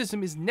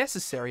 skepticism is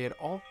necessary at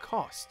all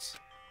costs.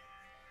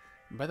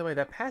 By the way,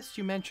 that past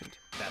you mentioned.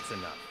 That's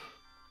enough.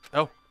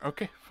 Oh,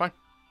 okay, fine.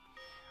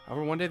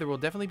 However, one day there will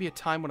definitely be a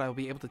time when I will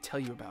be able to tell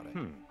you about it.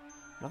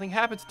 Nothing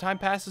happens, time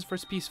passes for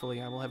us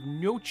peacefully. I will have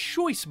no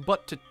choice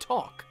but to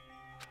talk.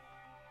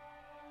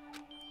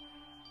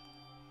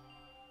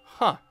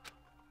 Huh.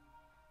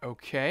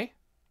 Okay.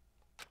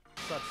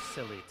 Such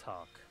silly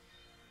talk.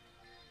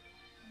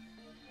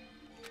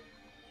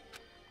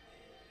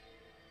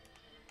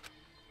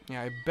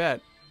 Yeah, I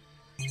bet.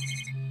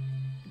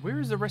 Where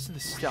is the rest of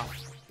the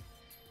stuff?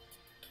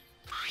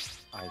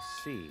 I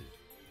see.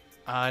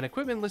 An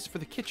equipment list for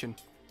the kitchen.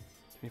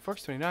 20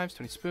 forks, 20 knives,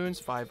 20 spoons,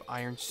 5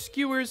 iron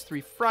skewers,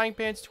 3 frying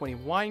pans, 20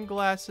 wine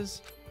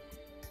glasses.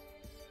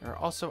 There are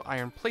also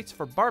iron plates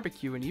for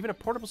barbecue and even a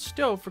portable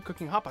stove for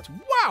cooking hot pots.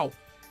 Wow!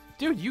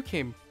 Dude, you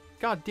came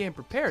goddamn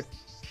prepared.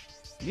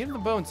 Meat on the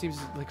bone seems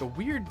like a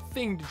weird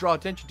thing to draw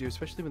attention to,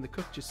 especially when the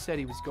cook just said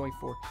he was going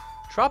for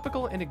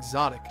tropical and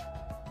exotic.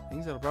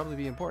 Things that'll probably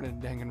be important in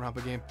a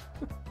Danganronpa game.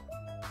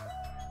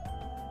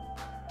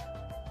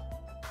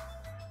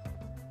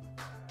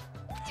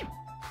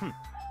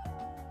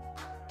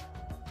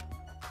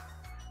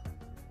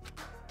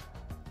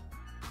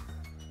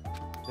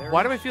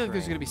 Why do I feel like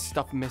there's going to be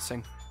stuff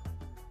missing?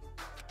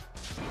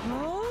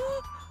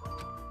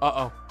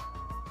 Uh-oh.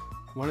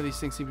 One of these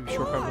things seems to be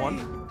shortcut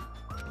 1.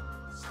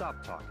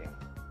 Stop talking.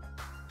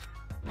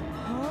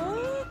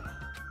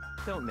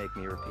 Don't make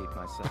me repeat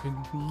myself. I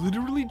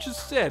literally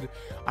just said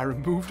I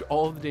removed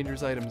all of the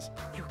dangerous items.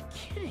 You're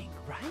kidding,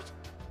 right?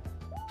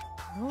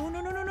 No,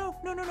 no, no, no, no,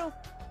 no, no, no.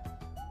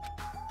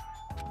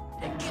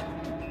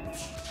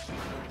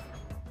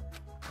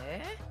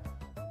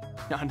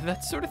 Not into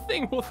that sort of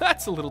thing. Well,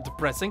 that's a little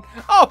depressing.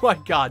 Oh my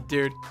god,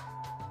 dude.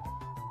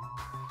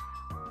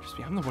 Trust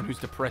me, I'm the one who's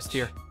depressed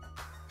here.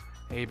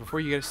 Hey, before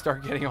you guys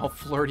start getting all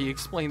flirty,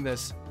 explain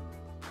this.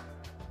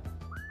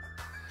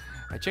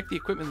 I checked the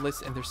equipment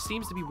list, and there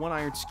seems to be 1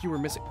 iron skewer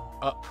missing.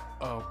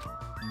 Uh-oh.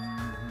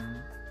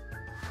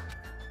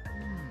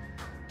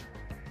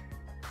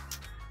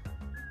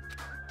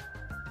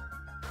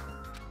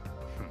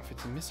 If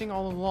it's missing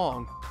all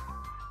along,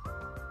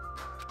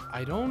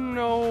 I don't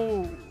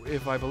know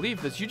if I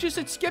believe this. You just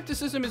said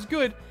skepticism is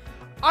good.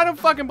 I don't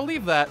fucking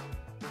believe that.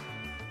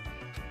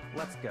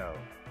 Let's go.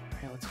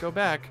 Okay, let's go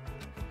back.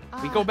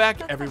 We go back,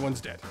 everyone's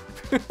dead.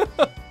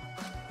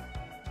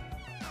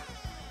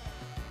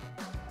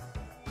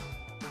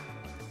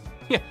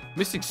 Yeah,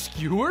 missing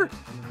skewer?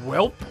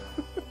 Welp.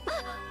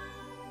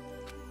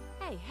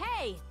 Hey,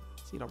 hey!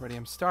 See it already,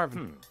 I'm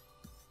starving.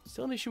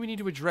 Still an issue we need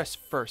to address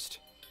first.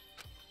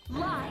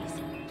 Lies!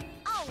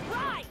 All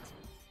right!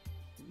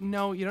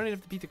 No, you don't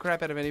have to beat the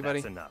crap out of anybody.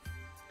 That's enough.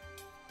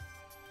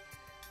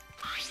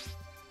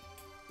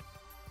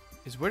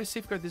 Is where to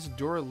safeguard this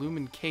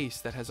Duralumin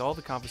case that has all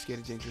the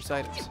confiscated dangerous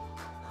items.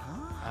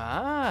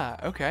 Ah,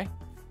 okay.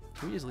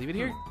 Can we just leave it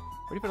here?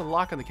 Already put a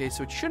lock on the case,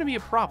 so it shouldn't be a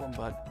problem,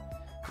 but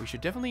we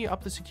should definitely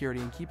up the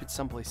security and keep it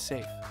someplace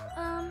safe.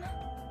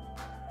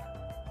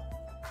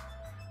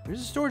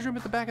 There's a storage room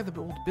at the back of the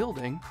old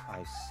building.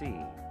 I see.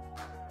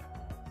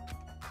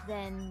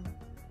 Then...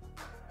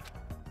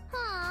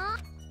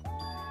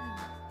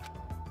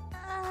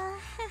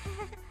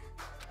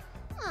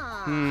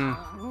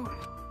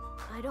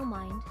 I don't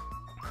mind.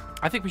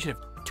 I think we should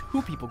have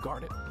 2 people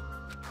guard it.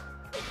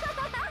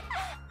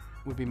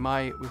 would be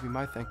my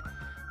thing.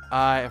 If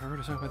I were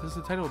to talk about this,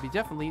 the title would be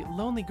definitely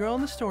Lonely Girl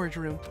in the Storage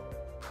Room.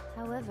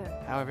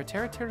 However,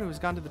 Teru has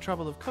gone to the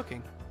trouble of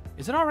cooking.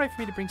 Is it alright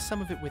for me to bring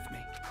some of it with me?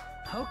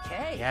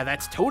 Okay. Yeah,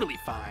 that's totally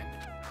fine.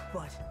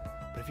 But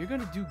But if you're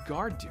going to do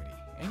guard duty,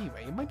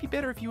 anyway, it might be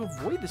better if you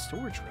avoid the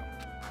storage room.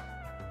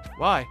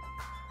 Why?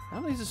 Not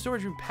only is the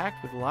storage room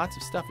packed with lots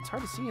of stuff, it's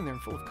hard to see in there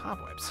and full of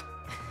cobwebs.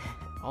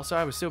 Also,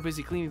 I was so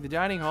busy cleaning the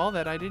dining hall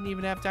that I didn't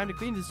even have time to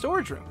clean the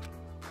storage room.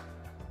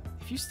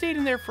 If you stayed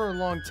in there for a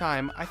long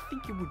time, I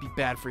think it would be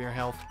bad for your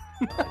health.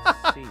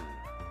 I see. In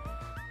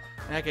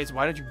that case,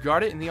 why don't you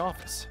guard it in the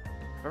office?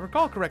 If I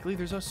recall correctly,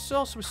 there's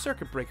also a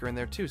circuit breaker in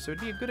there too, so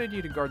it'd be a good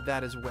idea to guard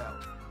that as well.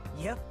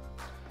 yep.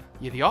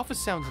 Yeah, the office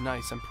sounds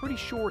nice. I'm pretty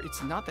sure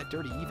it's not that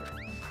dirty either.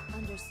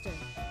 Understood.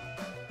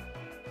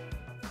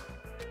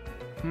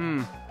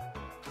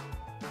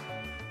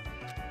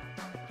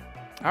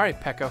 Alright,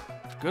 Pekko.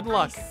 Good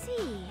luck.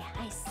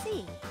 I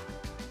see.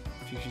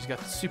 She's got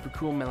the super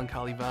cool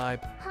melancholy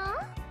vibe.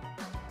 Huh?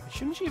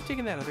 Shouldn't she have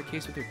taken that other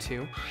case with her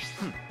too?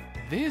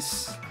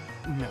 This...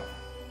 No.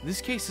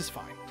 This case is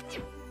fine.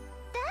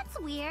 That's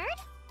weird.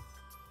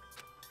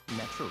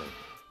 Naturally.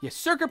 Yeah,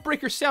 circuit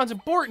breaker sounds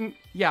important.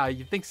 Yeah,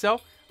 you think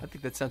so? I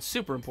think that sounds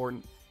super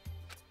important.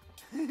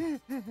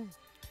 When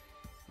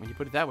you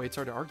put it that way, it's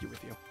hard to argue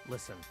with you.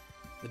 Listen.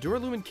 The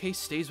Duralumin case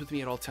stays with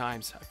me at all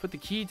times. I put the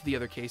key to the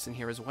other case in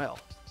here as well.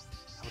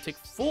 I will take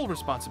full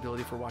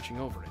responsibility for watching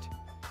over it.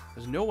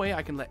 There's no way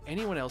I can let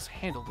anyone else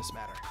handle this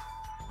matter.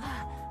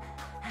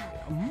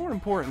 More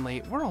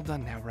importantly, we're all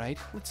done now, right?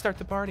 Let's start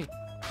the party.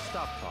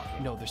 Stop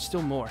talking. No, there's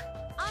still more.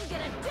 I'm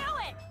gonna do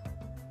it!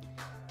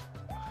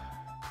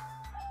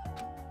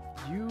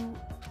 You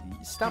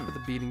stop with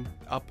the beating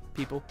up,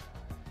 people.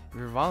 If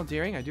you're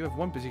volunteering, I do have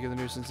one particular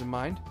nuisance in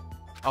mind.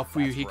 Oh,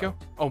 Fuyuhiko?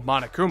 Oh,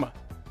 Monokuma.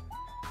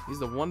 He's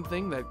the one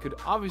thing that could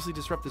obviously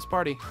disrupt this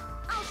party.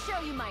 I'll show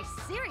you my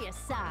serious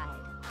side.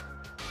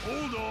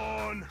 Hold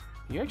on.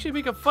 You actually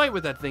make a fight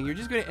with that thing, you're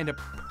just going to end up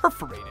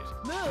perforated.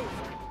 Move.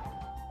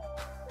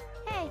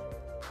 Hey,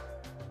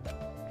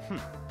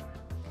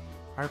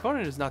 Our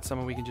opponent is not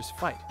someone we can just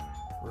fight.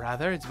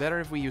 Rather, it's better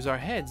if we use our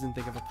heads and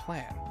think of a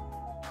plan.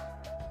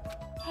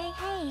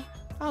 hey.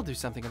 I'll do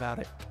something about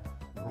it.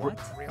 What?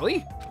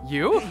 Really?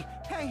 You?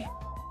 Hey!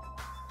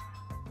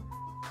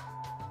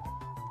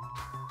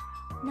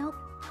 Nope.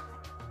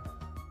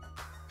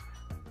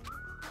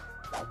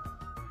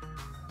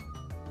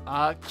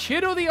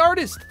 Kiddo the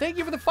artist, thank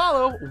you for the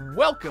follow.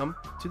 Welcome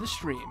to the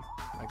stream,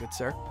 my good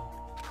sir.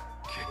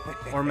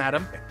 Or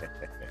madam.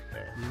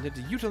 You need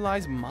to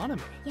utilize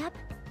Monami. Yep.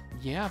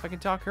 Yeah, if I can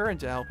talk her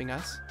into helping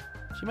us,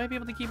 she might be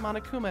able to keep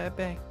Monokuma at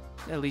bay.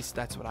 At least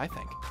that's what I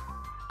think.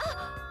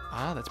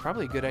 That's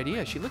probably a good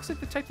idea. She looks like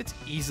the type that's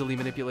easily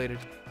manipulated.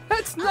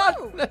 That's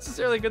not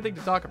necessarily a good thing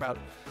to talk about.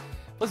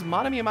 Plus,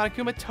 Monami and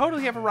Monokuma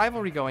totally have a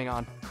rivalry going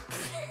on.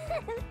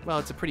 Well,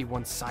 it's a pretty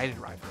one-sided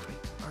rivalry.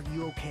 Are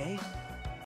you okay?